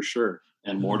 yeah, for sure.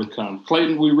 And more to come.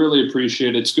 Clayton, we really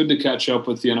appreciate it. It's good to catch up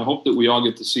with you, and I hope that we all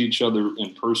get to see each other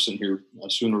in person here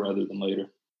sooner rather than later.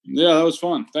 Yeah, that was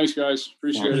fun. Thanks, guys.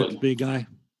 Appreciate Yeah. it. Big guy.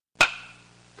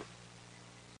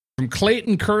 From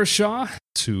Clayton Kershaw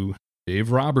to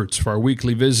Dave Roberts for our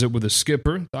weekly visit with the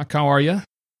skipper. Doc, how are you?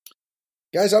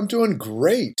 Guys, I'm doing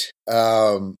great.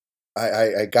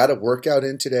 I got a workout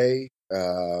in today.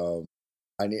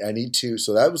 I need to,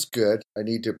 so that was good. I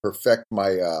need to perfect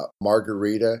my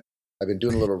margarita. I've been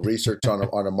doing a little research on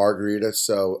a margarita,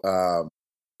 so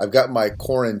I've got my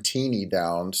quarantini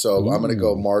down. So I'm going to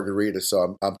go margarita.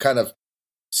 So I'm kind of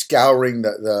scouring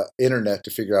the internet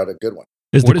to figure out a good one.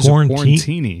 What is a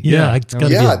quarantini? Yeah, it's got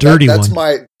to Yeah, be a dirty that's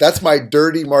one. that's my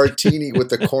dirty martini with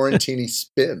the quarantini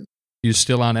spin. You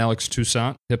still on Alex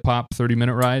Toussaint hip hop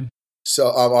 30-minute ride? So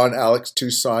I'm on Alex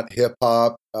Toussaint hip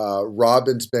hop.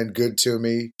 Robin's been good to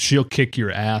me. She'll kick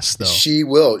your ass though. She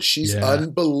will. She's Yeah.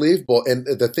 unbelievable. And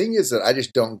the thing is that I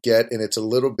just don't get, and it's a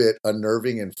little bit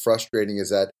unnerving and frustrating, is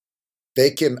that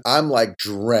I'm like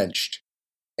drenched,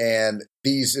 and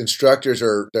these instructors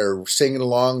they're singing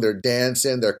along, they're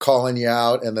dancing, they're calling you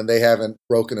out, and then they haven't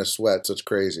broken a sweat. So it's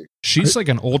crazy. She's like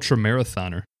an ultra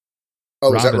marathoner.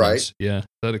 Oh, is that Robin right? is. Yeah,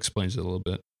 that explains it a little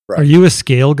bit. Right. Are you a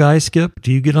scale guy, Skip?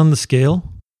 Do you get on the scale?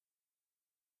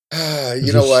 You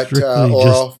Is know it what, strictly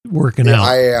Oral? just working Yeah,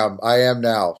 out. I am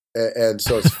now. And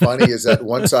so it's funny is that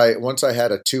once I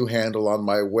had a 2 handle on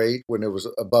my weight when it was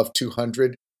above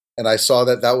 200, and I saw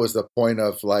that was the point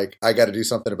of like, I got to do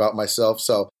something about myself.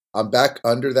 So I'm back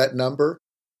under that number,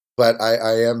 but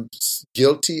I am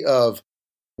guilty of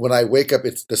when I wake up,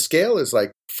 the scale is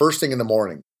like first thing in the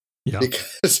morning. Yeah.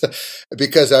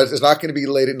 because it's not going to be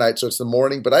late at night, so it's the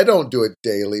morning. But I don't do it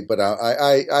daily. But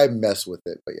I mess with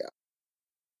it. But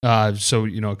yeah. So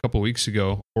a couple of weeks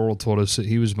ago, Oral told us that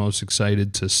he was most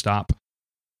excited to stop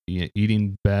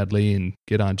eating badly and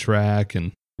get on track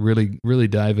and really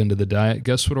dive into the diet.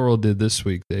 Guess what Oral did this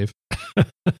week, Dave?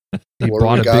 He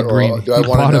bought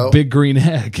a big green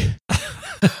egg.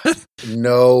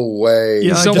 No way.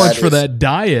 Yeah, so much for that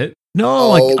diet.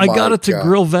 No, I got it to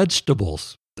grill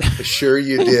vegetables. Sure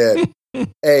you did.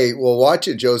 Hey, well,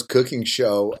 watching Joe's cooking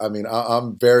show, I mean,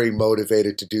 I'm very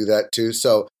motivated to do that too.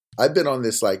 So I've been on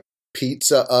this like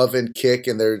pizza oven kick,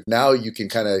 and now you can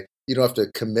you don't have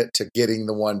to commit to getting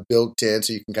the one built in,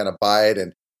 so you can kind of buy it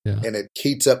and it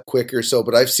heats up quicker. So,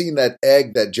 but I've seen that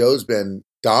egg that Joe's been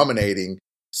dominating,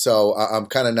 so I'm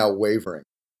kind of now wavering.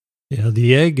 Yeah,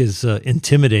 the egg is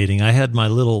intimidating. I had my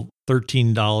little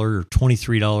 $13 or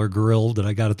 $23 grill that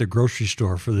I got at the grocery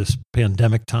store for this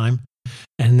pandemic time.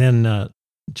 And then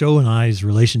Joe and I's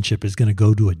relationship is going to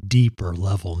go to a deeper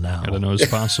level now. I don't know if it's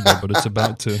possible, but it's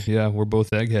about to. Yeah, we're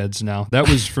both eggheads now. That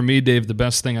was, for me, Dave, the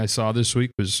best thing I saw this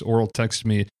week was Oral texted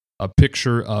me a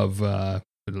picture of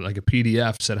like a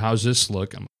PDF, said, "How's this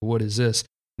look?" I'm like, "What is this?"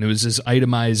 And it was this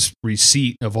itemized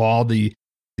receipt of all the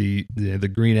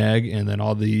green egg and then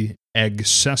all the egg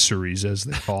accessories, as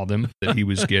they call them, that he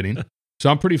was getting. So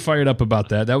I'm pretty fired up about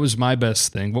that. That was my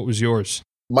best thing. What was yours?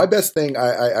 My best thing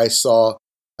I saw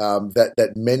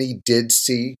that many did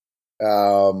see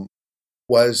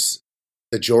was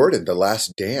the Jordan, The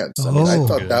Last Dance. I mean, I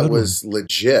thought that was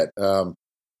legit.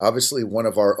 Obviously, one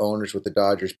of our owners with the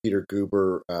Dodgers, Peter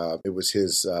Guber, it was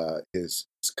his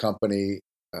company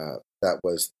that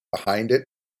was behind it,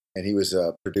 and he was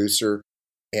a producer.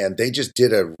 And they just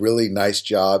did a really nice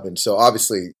job. And so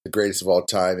obviously the greatest of all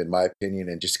time, in my opinion,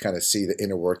 and just kind of see the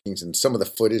inner workings and some of the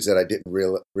footage that I didn't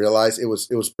realize. It was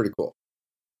pretty cool.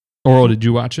 Oral, did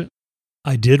you watch it?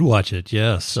 I did watch it,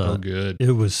 yes. So good.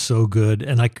 It was so good.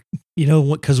 And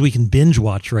because we can binge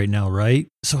watch right now, right?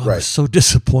 So I was so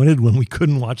disappointed when we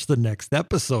couldn't watch the next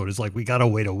episode. It's like, we got to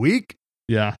wait a week.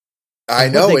 Yeah. I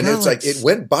know, and it's like it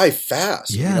went by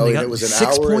fast. Yeah, and it was an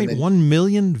hour. 6.1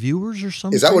 million viewers or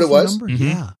something. Is that what it was? Mm-hmm.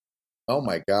 Yeah. Oh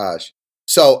my gosh!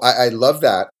 So I love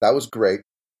that. That was great.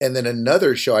 And then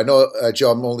another show. I know,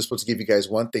 Joe, I'm only supposed to give you guys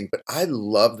one thing, but I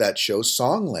love that show,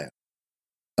 Songland.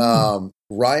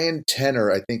 Ryan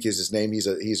Tenner, I think is his name. He's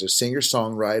a singer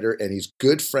songwriter, and he's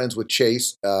good friends with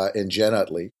Chase and Jen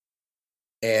Utley.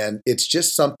 And it's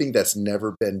just something that's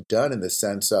never been done, in the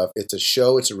sense of it's a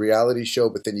show, it's a reality show,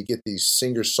 but then you get these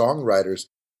singer-songwriters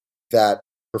that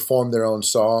perform their own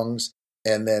songs,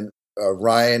 and then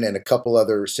Ryan and a couple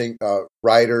other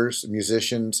writers,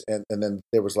 musicians, and then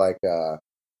there was like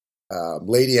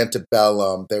Lady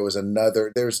Antebellum.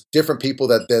 There's different people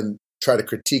that then try to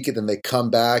critique it, and they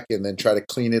come back and then try to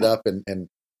clean it up and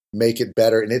make it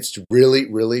better, and it's really,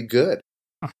 really good.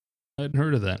 I hadn't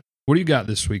heard of that. What do you got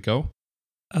this week,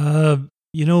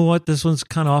 You know what? This one's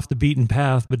kind of off the beaten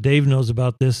path, but Dave knows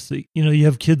about this. You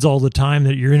have kids all the time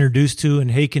that you're introduced to,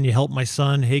 and hey, can you help my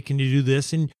son? Hey, can you do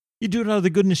this? And you do it out of the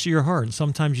goodness of your heart. And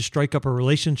sometimes you strike up a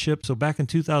relationship. So back in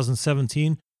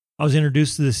 2017, I was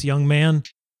introduced to this young man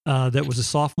that was a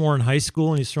sophomore in high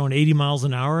school, and he's throwing 80 miles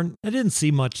an hour. And I didn't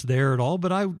see much there at all,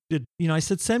 but I did. I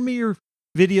said, send me your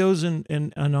videos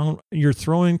and on your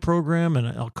throwing program, and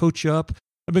I'll coach you up.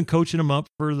 I've been coaching him up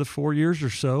for the 4 years or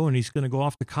so, and he's going to go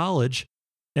off to college.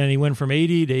 And he went from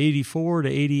 80 to 84 to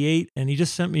 88, and he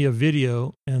just sent me a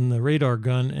video and the radar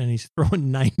gun, and he's throwing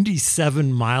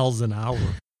 97 miles an hour.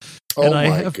 And I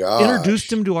have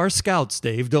introduced him to our scouts,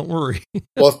 Dave. Don't worry.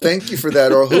 Well, thank you for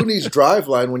that. Or who needs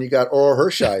Driveline when you got Oral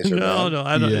Hershiser? No,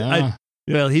 I don't. Yeah.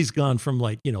 Well, he's gone from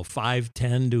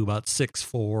 5'10" to about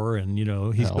 6'4", and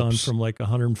he's gone from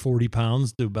 140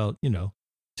 pounds to about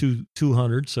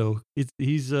 200. So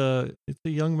it's a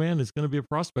young man. It's going to be a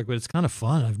prospect, but it's kind of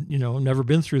fun. I've never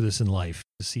been through this in life,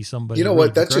 to see somebody. You know really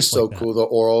what? That's just so like cool, though,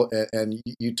 Oral. And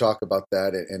you talk about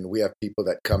that, and we have people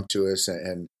that come to us,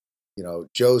 and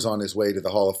Joe's on his way to the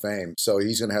Hall of Fame, so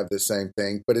he's going to have the same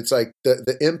thing. But it's like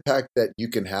the impact that you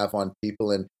can have on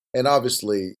people, and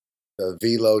obviously the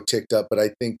velo ticked up, but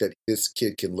I think that this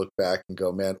kid can look back and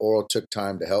go, man, Oral took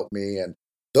time to help me, and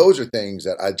those are things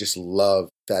that I just love,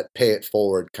 that pay it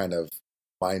forward kind of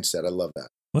mindset. I love that.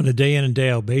 On a day in and day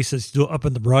out basis, up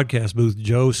in the broadcast booth,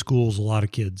 Joe schools a lot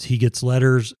of kids. He gets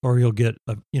letters, or he'll get,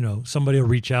 somebody will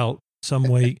reach out some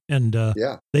way, and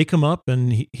they come up,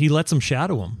 and he lets them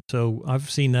shadow them. So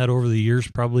I've seen that over the years.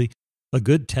 Probably a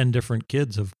good 10 different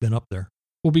kids have been up there.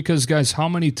 Well, because, guys, how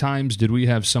many times did we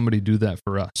have somebody do that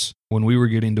for us when we were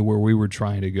getting to where we were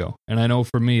trying to go? And I know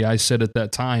for me, I said at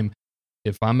that time,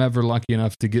 if I'm ever lucky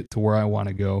enough to get to where I want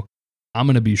to go, I'm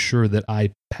going to be sure that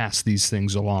I pass these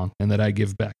things along and that I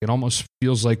give back. It almost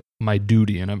feels like my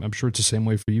duty, and I'm sure it's the same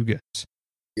way for you guys.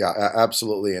 Yeah,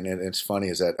 absolutely. And it's funny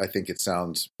is that I think it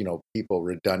sounds, people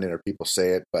redundant or people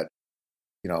say it, but,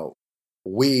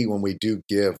 when we do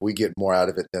give, we get more out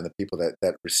of it than the people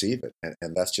that receive it.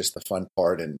 And that's just the fun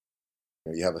part. And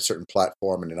you have a certain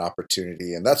platform and an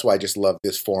opportunity. And that's why I just love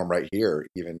this forum right here.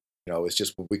 Even, it's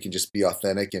just, we can just be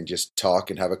authentic and just talk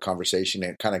and have a conversation.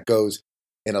 And it kind of goes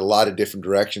in a lot of different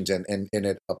directions, and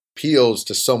it appeals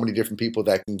to so many different people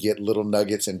that can get little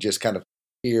nuggets and just kind of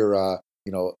hear,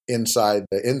 inside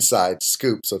the inside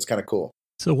scoop. So it's kind of cool.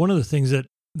 So one of the things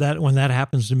that when that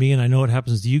happens to me, and I know it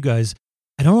happens to you guys,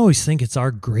 I don't always think it's our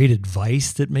great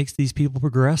advice that makes these people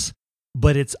progress,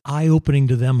 but it's eye-opening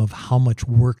to them of how much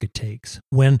work it takes.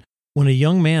 When a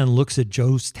young man looks at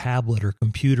Joe's tablet or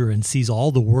computer and sees all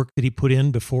the work that he put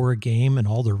in before a game and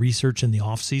all the research in the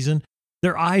off season,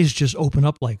 their eyes just open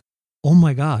up like, oh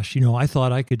my gosh, I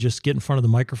thought I could just get in front of the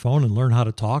microphone and learn how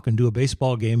to talk and do a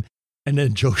baseball game. And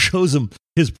then Joe shows them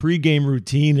his pregame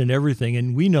routine and everything.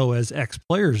 And we know as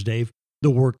ex-players, Dave, the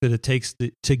work that it takes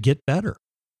to get better.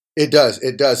 It does.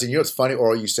 And what's funny,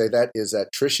 Oral, you say that, is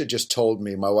that Trisha just told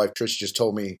me, my wife Trisha just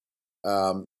told me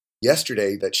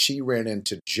yesterday that she ran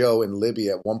into Joe and Libby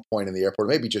at one point in the airport,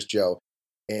 maybe just Joe.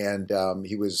 And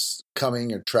he was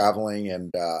coming and traveling,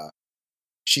 and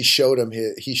she showed him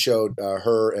he showed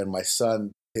her and my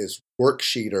son his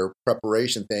worksheet or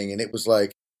preparation thing, and it was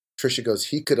like, Trisha goes,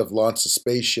 he could have launched a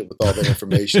spaceship with all that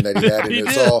information that he had, and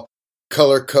it's all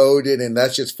color coded, and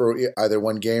that's just for either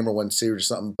one game or one series or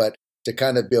something. But to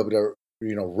kind of be able to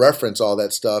reference all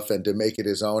that stuff and to make it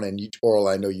his own, and Oral,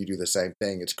 I know you do the same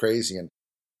thing. It's crazy. And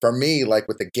for me, like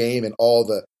with the game and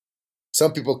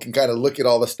some people can kind of look at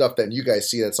all the stuff that you guys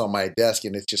see that's on my desk,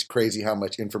 and it's just crazy how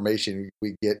much information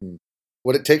we get and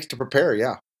what it takes to prepare.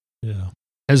 Yeah.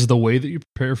 Has the way that you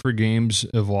prepare for games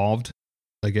evolved?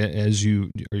 Like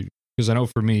because I know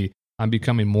for me, I'm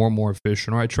becoming more and more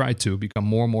efficient, or I try to become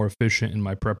more and more efficient in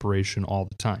my preparation all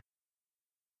the time.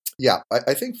 Yeah,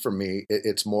 I think for me,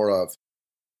 it's more of,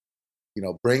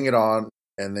 bring it on.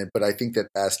 But I think that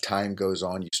as time goes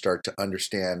on, you start to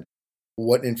understand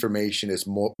what information is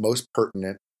most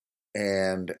pertinent,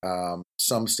 and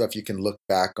some stuff you can look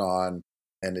back on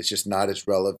and it's just not as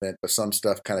relevant, but some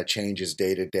stuff kind of changes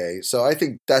day to day. So I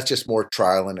think that's just more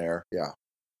trial and error. Yeah.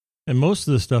 And most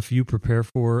of the stuff you prepare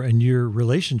for and your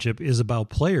relationship is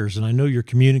about players. And I know you're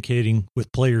communicating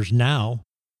with players now.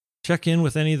 Check in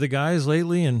with any of the guys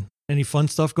lately and any fun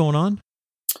stuff going on?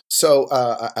 So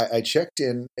I checked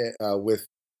in with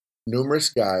numerous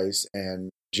guys, and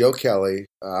Joe Kelly,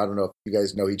 I don't know if you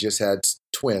guys know, he just had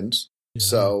twins. Yeah.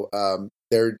 So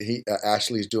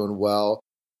Ashley's doing well,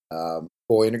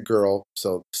 boy and a girl.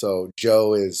 So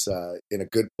Joe is in a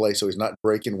good place. So he's not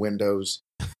breaking windows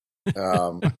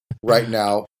right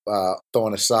now,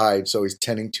 throwing aside. So he's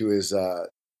tending to his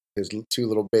two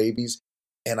little babies.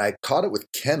 And I caught it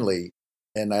with Kenley,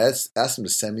 and I asked him to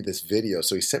send me this video.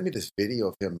 So he sent me this video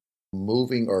of him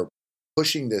moving or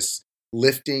pushing this,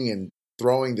 lifting and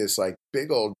throwing this like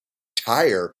big old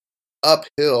tire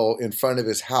uphill in front of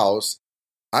his house.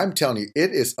 I'm telling you, it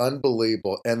is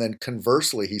unbelievable. And then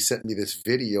conversely, he sent me this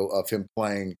video of him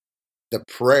playing The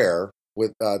Prayer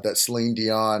with that Celine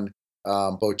Dion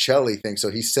Bocelli thing.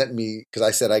 So he sent me, because I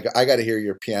said, I got to hear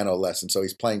your piano lesson. So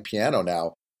he's playing piano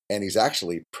now, and he's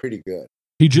actually pretty good.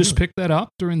 He just picked that up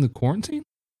during the quarantine?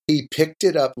 He picked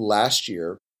it up last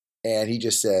year, and he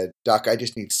just said, Doc, I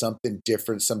just need something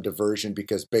different, some diversion,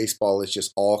 because baseball is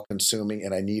just all consuming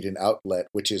and I need an outlet,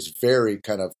 which is very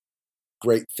kind of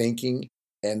great thinking.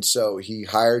 And so he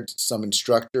hired some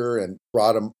instructor and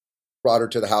brought her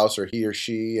to the house, or he or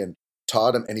she, and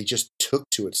taught him, and he just took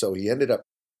to it. So he ended up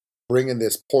bringing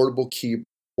this portable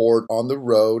keyboard on the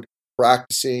road,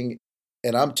 practicing.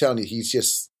 And I'm telling you,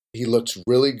 he looks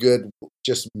really good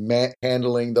just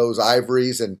handling those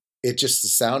ivories, and the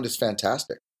sound is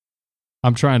fantastic.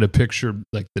 I'm trying to picture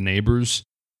like the neighbors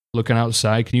looking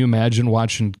outside. Can you imagine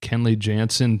watching Kenley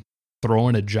Jansen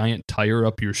throwing a giant tire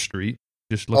up your street?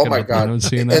 Just looking oh my up, God. And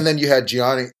seeing that? And then you had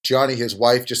Johnny, his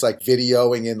wife, just like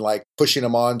videoing and like pushing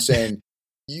him on, saying,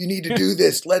 you need to do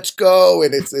this. Let's go.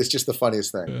 And it's just the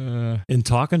funniest thing. In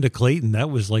talking to Clayton, that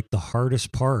was like the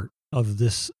hardest part of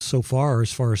this so far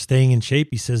as staying in shape.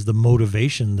 He says the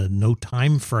motivation, the no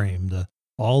time frame,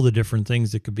 all the different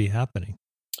things that could be happening.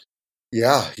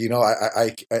 Yeah,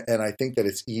 I think that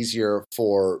it's easier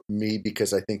for me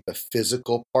because I think the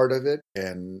physical part of it,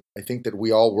 and I think that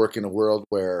we all work in a world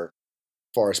where,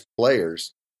 as far as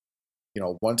players,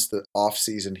 once the off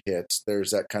season hits,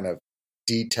 there's that kind of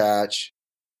detach,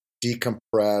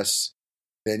 decompress.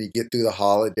 Then you get through the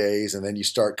holidays, and then you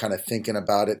start kind of thinking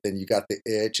about it. Then you got the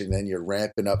itch, and then you're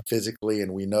ramping up physically,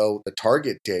 and we know the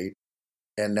target date.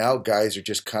 And now guys are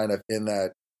just kind of in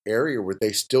that area where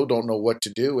they still don't know what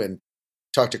to do. And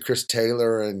talk to Chris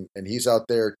Taylor, and he's out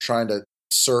there trying to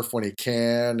surf when he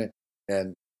can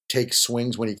and take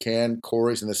swings when he can.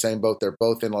 Corey's in the same boat. They're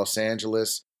both in Los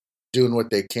Angeles doing what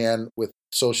they can with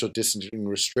social distancing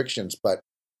restrictions. But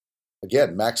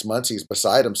again, Max Muncy's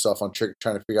beside himself on trying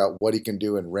to figure out what he can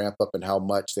do and ramp up and how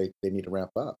much they need to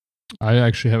ramp up. I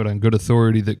actually have it on good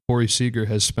authority that Corey Seager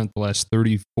has spent the last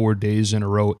 34 days in a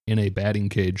row in a batting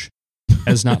cage,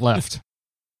 has not left.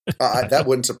 That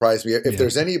wouldn't surprise me. If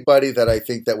there's anybody that I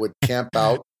think that would camp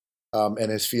out,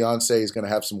 and his fiance is going to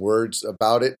have some words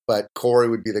about it, but Corey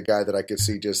would be the guy that I could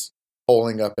see just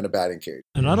holing up in a batting cage.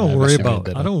 And I don't worry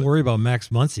about Max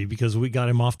Muncy, because we got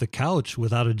him off the couch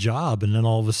without a job, and then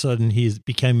all of a sudden he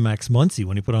became Max Muncy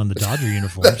when he put on the Dodger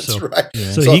uniform. That's right.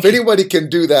 Yeah. So if anybody can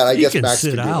do that, I guess Max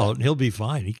can sit out and he'll be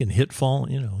fine. He can hit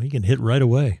he can hit right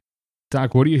away.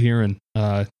 Doc, what are you hearing?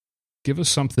 Give us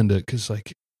something because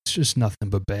it's just nothing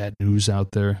but bad news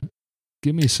out there.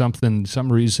 Give me something,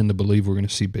 some reason to believe we're going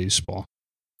to see baseball.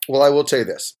 Well, I will tell you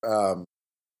this.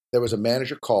 There was a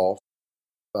manager call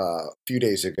a few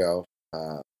days ago.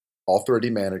 All 30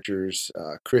 managers,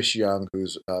 Chris Young,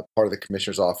 who's part of the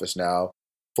commissioner's office now,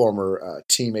 former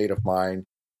teammate of mine,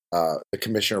 the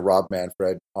commissioner, Rob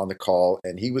Manfred, on the call,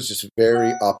 and he was just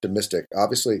very optimistic.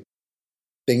 Obviously,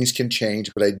 things can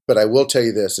change, but I will tell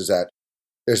you this, is that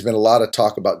there's been a lot of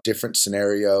talk about different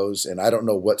scenarios, and I don't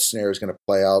know what scenario is going to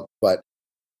play out, but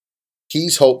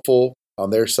he's hopeful on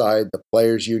their side. The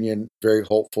players' union, very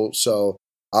hopeful. So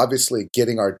obviously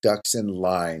getting our ducks in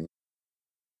line.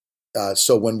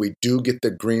 So when we do get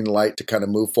the green light to kind of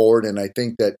move forward, and I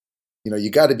think that,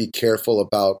 you got to be careful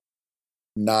about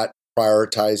not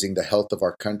prioritizing the health of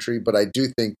our country, but I do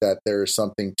think that there is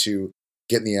something to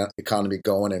getting the economy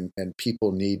going, and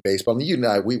people need baseball. I mean, you and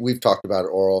I, we've talked about it,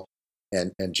 Oral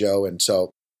and Joe, and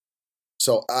so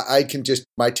I can just,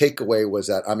 my takeaway was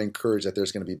that I'm encouraged that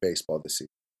there's going to be baseball this season.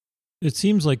 It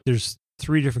seems like there's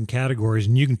 3 different categories,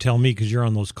 and you can tell me because you're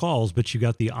on those calls, but you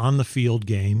got the on the field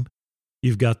game,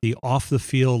 you've got the off the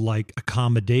field like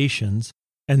accommodations,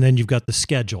 and then you've got the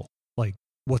schedule. Like,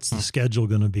 what's the schedule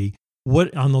going to be?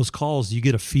 What on those calls do you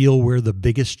get a feel where the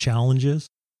biggest challenge is?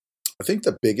 I think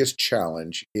the biggest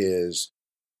challenge is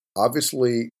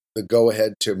obviously the go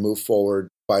ahead to move forward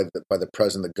by the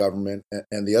president of the government,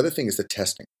 and the other thing is the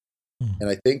testing. And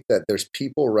I think that there's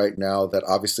people right now that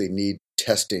obviously need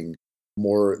testing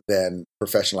more than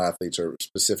professional athletes or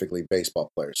specifically baseball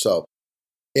players. So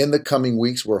in the coming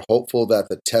weeks, we're hopeful that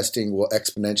the testing will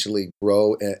exponentially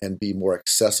grow and be more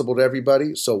accessible to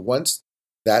everybody. So once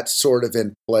that's sort of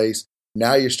in place,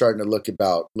 now you're starting to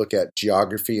look at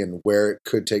geography and where it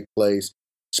could take place,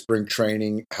 spring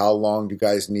training, how long do you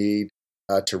guys need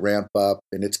to ramp up?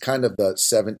 And it's kind of the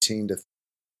 17 to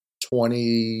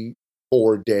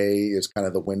 24 day is kind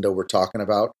of the window we're talking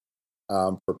about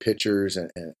for pitchers and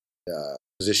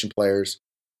position players,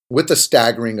 with the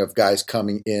staggering of guys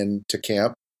coming in to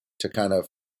camp to kind of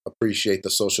appreciate the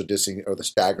social distancing, or the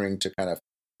staggering to kind of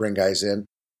bring guys in.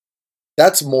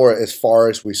 That's more as far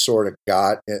as we sort of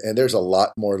got. And there's a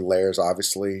lot more layers,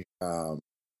 obviously.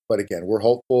 But again, we're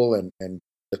hopeful, and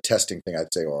the testing thing,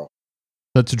 I'd say, Oral.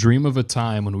 Let's dream of a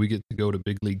time when we get to go to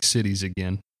big league cities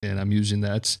again. And I'm using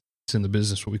that. It's in the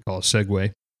business what we call a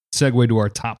segue. Segue to our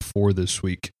top 4 this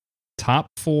week. Top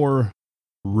 4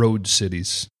 road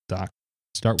cities, Doc.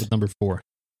 Start with number 4.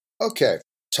 Okay.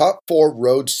 Top 4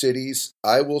 road cities.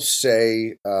 I will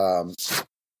say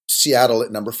Seattle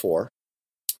at number 4.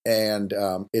 And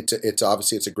it's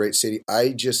obviously it's a great city.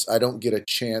 I don't get a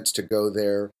chance to go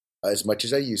there as much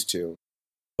as I used to,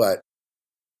 but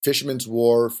Fisherman's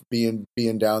Wharf, being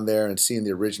down there and seeing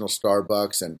the original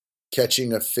Starbucks and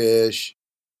catching a fish.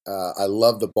 I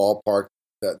love the ballpark.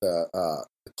 The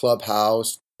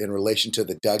clubhouse in relation to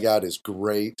the dugout is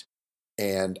great.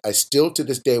 And I still, to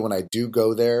this day, when I do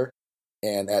go there,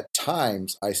 and at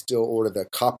times I still order the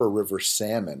Copper River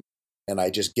salmon, and I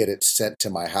just get it sent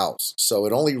to my house. So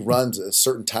it only runs a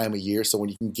certain time of year. So when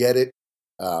you can get it,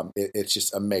 it's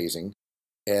just amazing.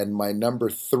 And my number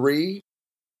 3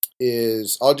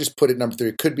 is, I'll just put it number 3.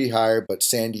 It could be higher, but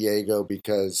San Diego,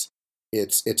 because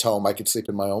it's home. I can sleep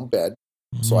in my own bed.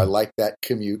 So I like that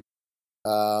commute.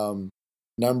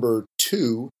 Number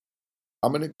 2,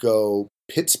 I'm going to go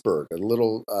Pittsburgh, a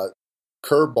little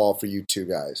curveball for you two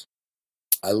guys.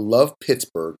 I love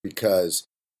Pittsburgh because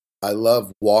I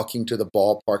love walking to the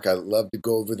ballpark. I love to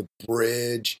go over the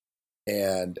bridge.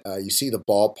 and you see the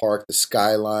ballpark. The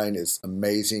skyline is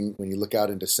amazing when you look out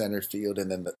into center field,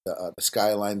 and then the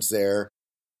skyline's there.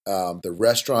 The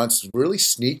restaurant's really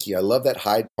sneaky. I love that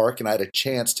Hyde Park, and I had a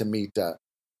chance to meet a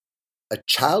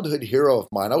childhood hero of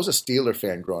mine. I was a Steeler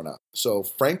fan growing up, so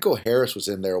Franco Harris was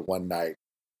in there one night,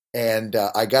 and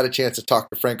I got a chance to talk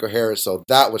to Franco Harris, so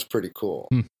that was pretty cool.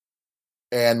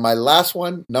 And my last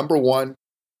one, number one,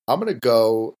 I'm going to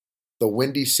go the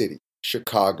Windy City,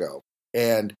 Chicago,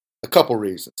 and a couple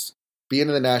reasons. Being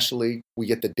in the National League, we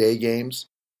get the day games,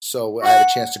 so I have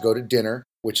a chance to go to dinner,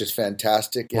 which is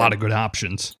fantastic. A lot of good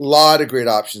options. A lot of great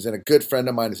options. And a good friend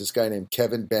of mine is this guy named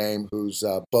Kevin Bame, who's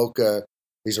Boca.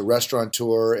 He's a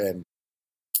restaurateur, and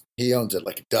he owns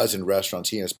like a dozen restaurants,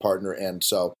 he and his partner. And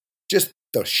so just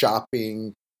the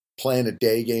shopping, playing a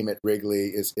day game at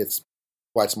Wrigley, it's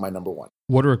why it's my number one.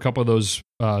 What are a couple of those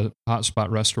hotspot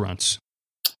restaurants?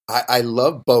 I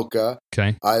love Boca.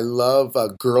 Okay. I love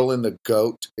Girl in the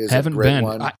Goat is Haven't a great been.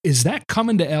 one. Is that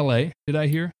coming to L.A.? Did I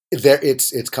hear?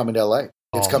 It's coming to L.A.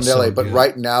 It's coming to so LA, but good.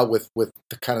 right now with the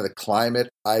kind of the climate,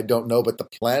 I don't know. But the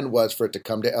plan was for it to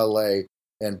come to LA.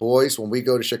 And boys, when we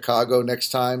go to Chicago next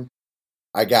time,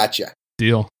 I got you.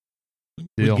 Deal.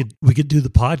 We could do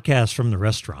the podcast from the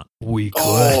restaurant. We could.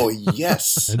 Oh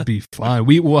yes, That'd be fun.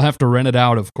 We will have to rent it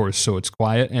out, of course, so it's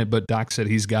quiet. But Doc said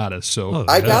he's got us. So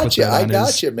I got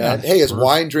you, man. Hey, is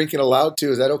wine drinking allowed too?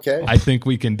 Is that okay? I think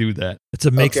we can do that. It's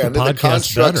a makes the under the podcast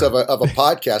constructs better. of a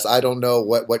podcast. I don't know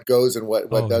what goes and what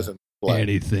doesn't. Play.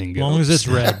 Anything As long as it's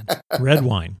red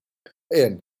wine.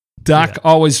 And Doc,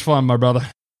 always fun, my brother.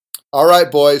 All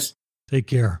right, boys. Take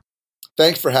care.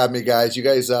 Thanks for having me, guys. You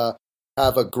guys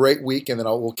have a great week, and then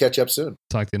we'll catch up soon.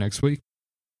 Talk to you next week.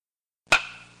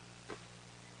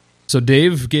 So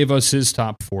Dave gave us his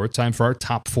top four. Time for our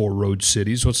top four road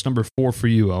cities. What's number 4 for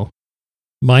you, O?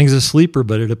 Mine's a sleeper,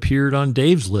 but it appeared on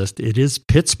Dave's list. It is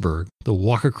Pittsburgh. The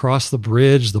walk across the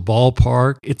bridge, the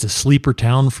ballpark. It's a sleeper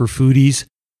town for foodies.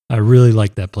 I really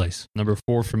like that place. Number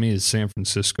 4 for me is San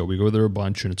Francisco. We go there a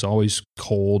bunch, and it's always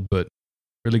cold, but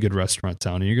really good restaurant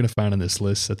town. And you're going to find on this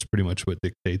list, that's pretty much what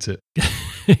dictates it.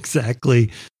 Exactly.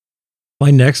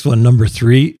 My next one, number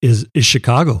 3, is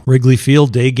Chicago. Wrigley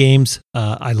Field, day games.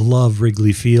 I love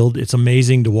Wrigley Field. It's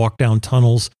amazing to walk down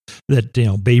tunnels that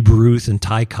Babe Ruth and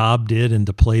Ty Cobb did, and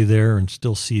to play there and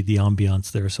still see the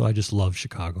ambiance there. So I just love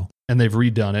Chicago. And they've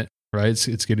redone it, right?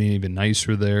 It's getting even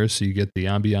nicer there. So you get the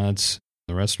ambiance,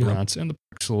 the restaurants, and the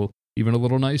parks even a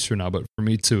little nicer now. But for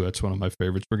me, too, that's one of my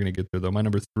favorites. We're going to get there, though. My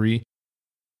number 3.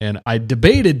 And I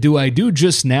debated, do I do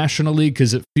just National League?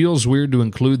 Because it feels weird to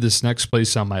include this next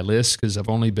place on my list because I've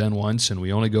only been once and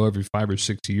we only go every 5 or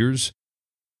 6 years.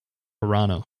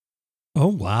 Toronto. Oh,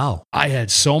 wow. I had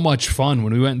so much fun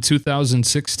when we went in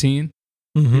 2016.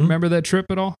 You remember that trip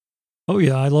at all? Oh,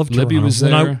 yeah. I love Toronto. Libby was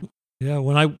there.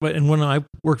 When I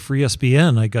worked for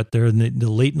ESPN, I got there, and the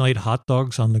late night hot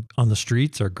dogs on the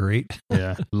streets are great.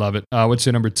 Yeah, love it. What's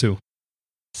your number 2?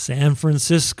 San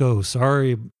Francisco.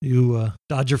 Sorry, you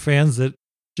Dodger fans, that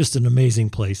just an amazing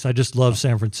place. I just love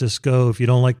San Francisco. If you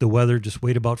don't like the weather, just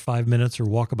wait about 5 minutes or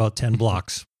walk about 10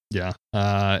 blocks. Yeah,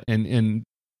 and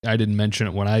I didn't mention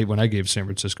it when I gave San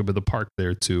Francisco, but the park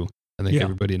there too, I think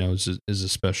everybody knows is a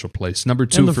special place. Number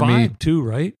 2 and the for vibe me too,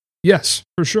 right? Yes,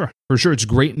 for sure. It's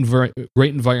great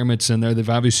environments in there. They've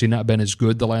obviously not been as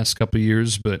good the last couple of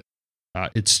years, but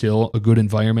it's still a good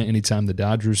environment anytime the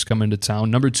Dodgers come into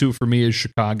town. Number 2 for me is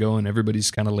Chicago, and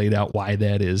everybody's kind of laid out why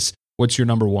that is. What's your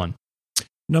number 1?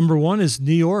 Number 1 is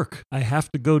New York. I have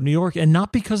to go New York, and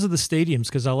not because of the stadiums,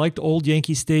 because I liked old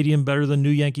Yankee Stadium better than new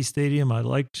Yankee Stadium. I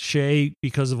liked Shea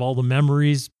because of all the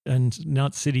memories, and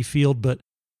not Citi Field, but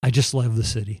I just love the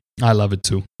city. I love it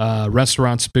too.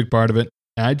 Restaurants, big part of it.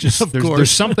 There's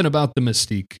something about the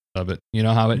mystique of it. You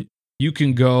know how you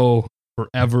can go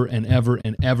forever and ever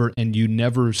and ever, and you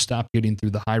never stop getting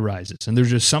through the high rises. And there's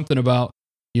just something about,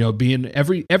 being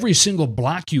every single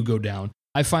block you go down,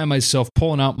 I find myself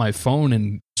pulling out my phone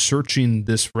and searching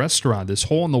this restaurant, this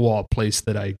hole in the wall place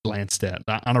that I glanced at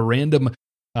on a random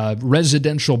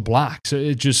residential block. So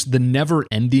it's just the never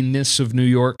endingness of New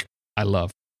York. I love.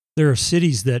 There are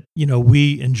cities that,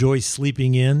 we enjoy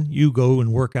sleeping in. You go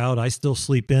and work out. I still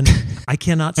sleep in. I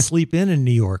cannot sleep in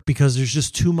New York because there's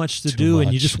just too much to do.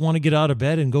 And you just want to get out of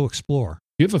bed and go explore.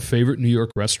 Do you have a favorite New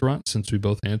York restaurant since we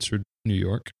both answered New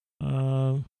York?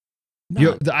 I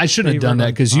shouldn't have done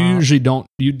that because you usually don't.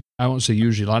 I won't say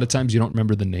usually. A lot of times you don't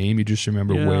remember the name. You just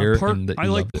remember where. I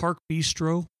like Park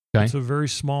Bistro. Okay. It's a very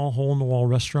small hole-in-the-wall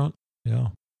restaurant. Yeah.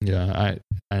 Yeah,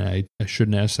 I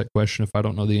shouldn't ask that question if I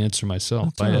don't know the answer myself.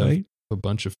 That's I all have right. a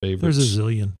bunch of favorites. There's a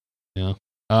zillion. Yeah.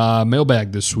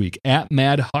 Mailbag this week. At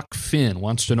Mad Huck Finn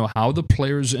wants to know how the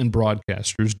players and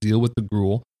broadcasters deal with the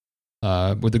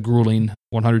grueling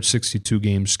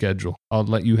 162-game schedule. I'll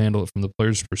let you handle it from the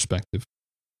player's perspective.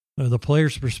 The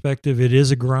player's perspective, it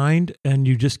is a grind, and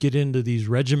you just get into these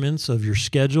regiments of your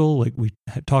schedule. Like we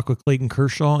talk with Clayton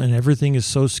Kershaw, and everything is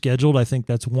so scheduled. I think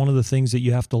that's one of the things that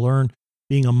you have to learn.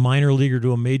 Being a minor leaguer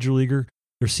to a major leaguer,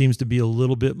 there seems to be a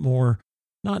little bit more,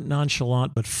 not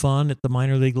nonchalant, but fun at the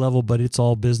minor league level, but it's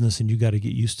all business, and you got to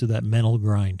get used to that mental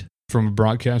grind. From a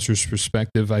broadcaster's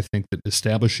perspective, I think that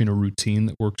establishing a routine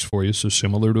that works for you, so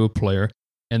similar to a player,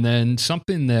 and then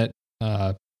something that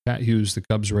Pat Hughes, the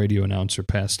Cubs radio announcer,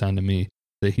 passed on to me,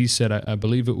 that he said, I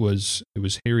believe it was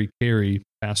Harry Carey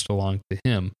passed along to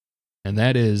him, and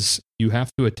that is you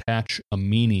have to attach a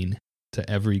meaning to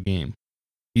every game.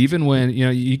 Even when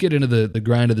you get into the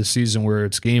grind of the season where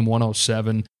it's game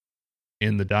 107,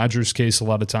 in the Dodgers' case, a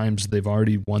lot of times they've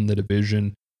already won the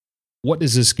division. What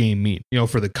does this game mean?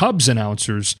 For the Cubs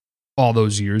announcers all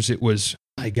those years, it was,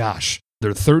 my gosh,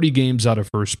 they're 30 games out of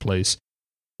first place.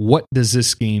 What does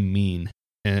this game mean?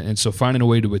 And so finding a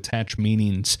way to attach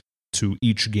meanings to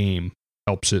each game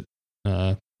helps it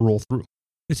roll through.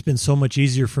 It's been so much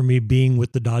easier for me being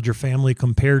with the Dodger family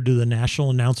compared to the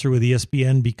national announcer with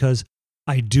ESPN, because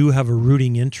I do have a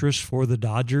rooting interest for the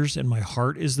Dodgers and my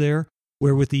heart is there.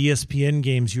 Where with the ESPN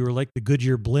games, you were like the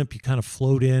Goodyear blimp. You kind of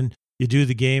float in, you do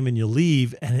the game, and you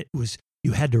leave. And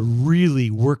you had to really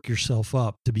work yourself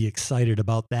up to be excited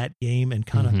about that game and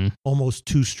kind of almost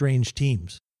two strange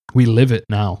teams. We live it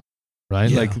now. Right?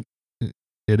 Yeah. Like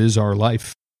it is our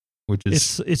life, which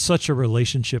is it's such a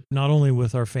relationship, not only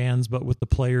with our fans, but with the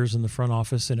players and the front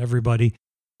office and everybody.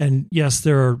 And yes,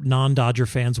 there are non-Dodger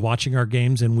fans watching our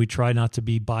games, and we try not to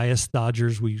be biased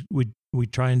Dodgers. We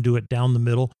try and do it down the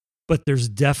middle, but there's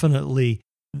definitely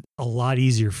a lot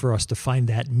easier for us to find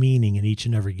that meaning in each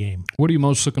and every game. What are you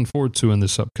most looking forward to in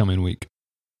this upcoming week?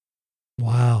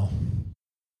 Wow.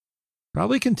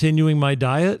 Probably continuing my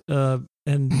diet.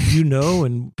 And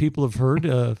and people have heard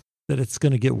that it's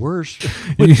going to get worse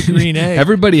with the green egg.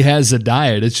 Everybody has a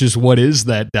diet. It's just, what is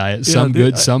that diet? Some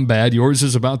good, some bad. Yours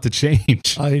is about to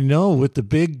change. I know, with the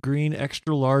big green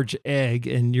extra large egg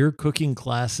and your cooking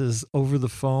classes over the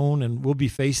phone. And we'll be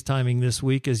FaceTiming this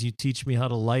week as you teach me how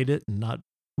to light it and not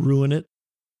ruin it.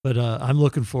 But I'm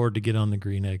looking forward to get on the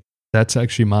green egg. That's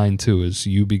actually mine too, is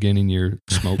you beginning your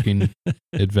smoking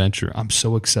adventure. I'm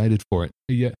so excited for it.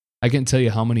 Yeah. I can't tell you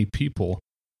how many people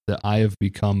that I have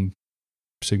become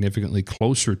significantly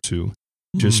closer to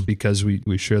just because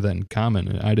we share that in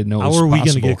common. I didn't know it was possible. How are we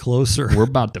going to get closer? We're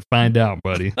about to find out,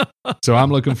 buddy. So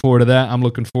I'm looking forward to that. I'm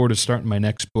looking forward to starting my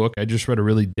next book. I just read a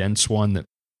really dense one that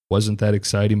wasn't that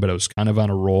exciting, but I was kind of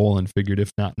on a roll and figured if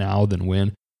not now, then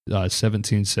when.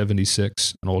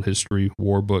 1776, an old history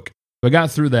war book. So I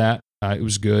got through that. It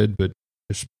was good, but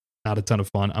just not a ton of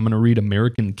fun. I'm going to read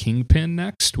American Kingpin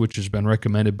next, which has been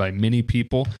recommended by many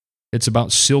people. It's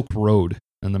about Silk Road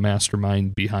and the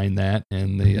mastermind behind that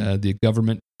and the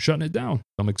government shutting it down.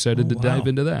 I'm excited to dive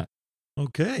into that.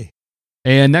 Okay.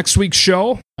 And next week's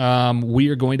show, we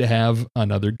are going to have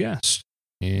another guest.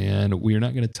 And we are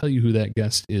not going to tell you who that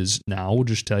guest is now. We'll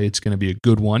just tell you it's going to be a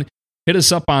good one. Hit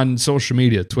us up on social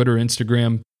media, Twitter,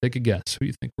 Instagram. Take a guess who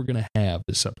you think we're going to have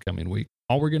this upcoming week.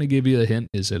 All we're going to give you a hint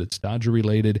is that it's Dodger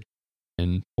related,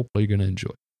 and hopefully you're going to enjoy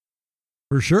it.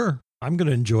 For sure. I'm going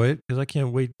to enjoy it because I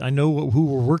can't wait. I know who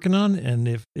we're working on, and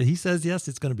if he says yes,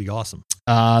 it's going to be awesome.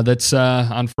 That's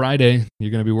on Friday.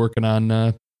 You're going to be working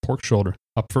on pork shoulder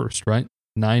up first, right?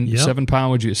 7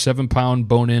 pound, 7 pound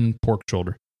bone-in pork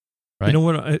shoulder, right? You know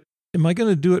what? Am I going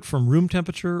to do it from room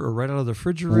temperature or right out of the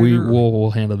refrigerator?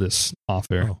 We'll handle this off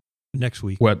air. Next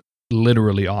week. What?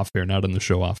 Literally off air, not on the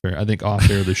show off air. I think off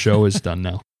air the show is done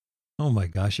now. Oh my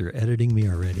gosh, you're editing me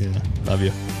already. Yeah, love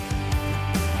you.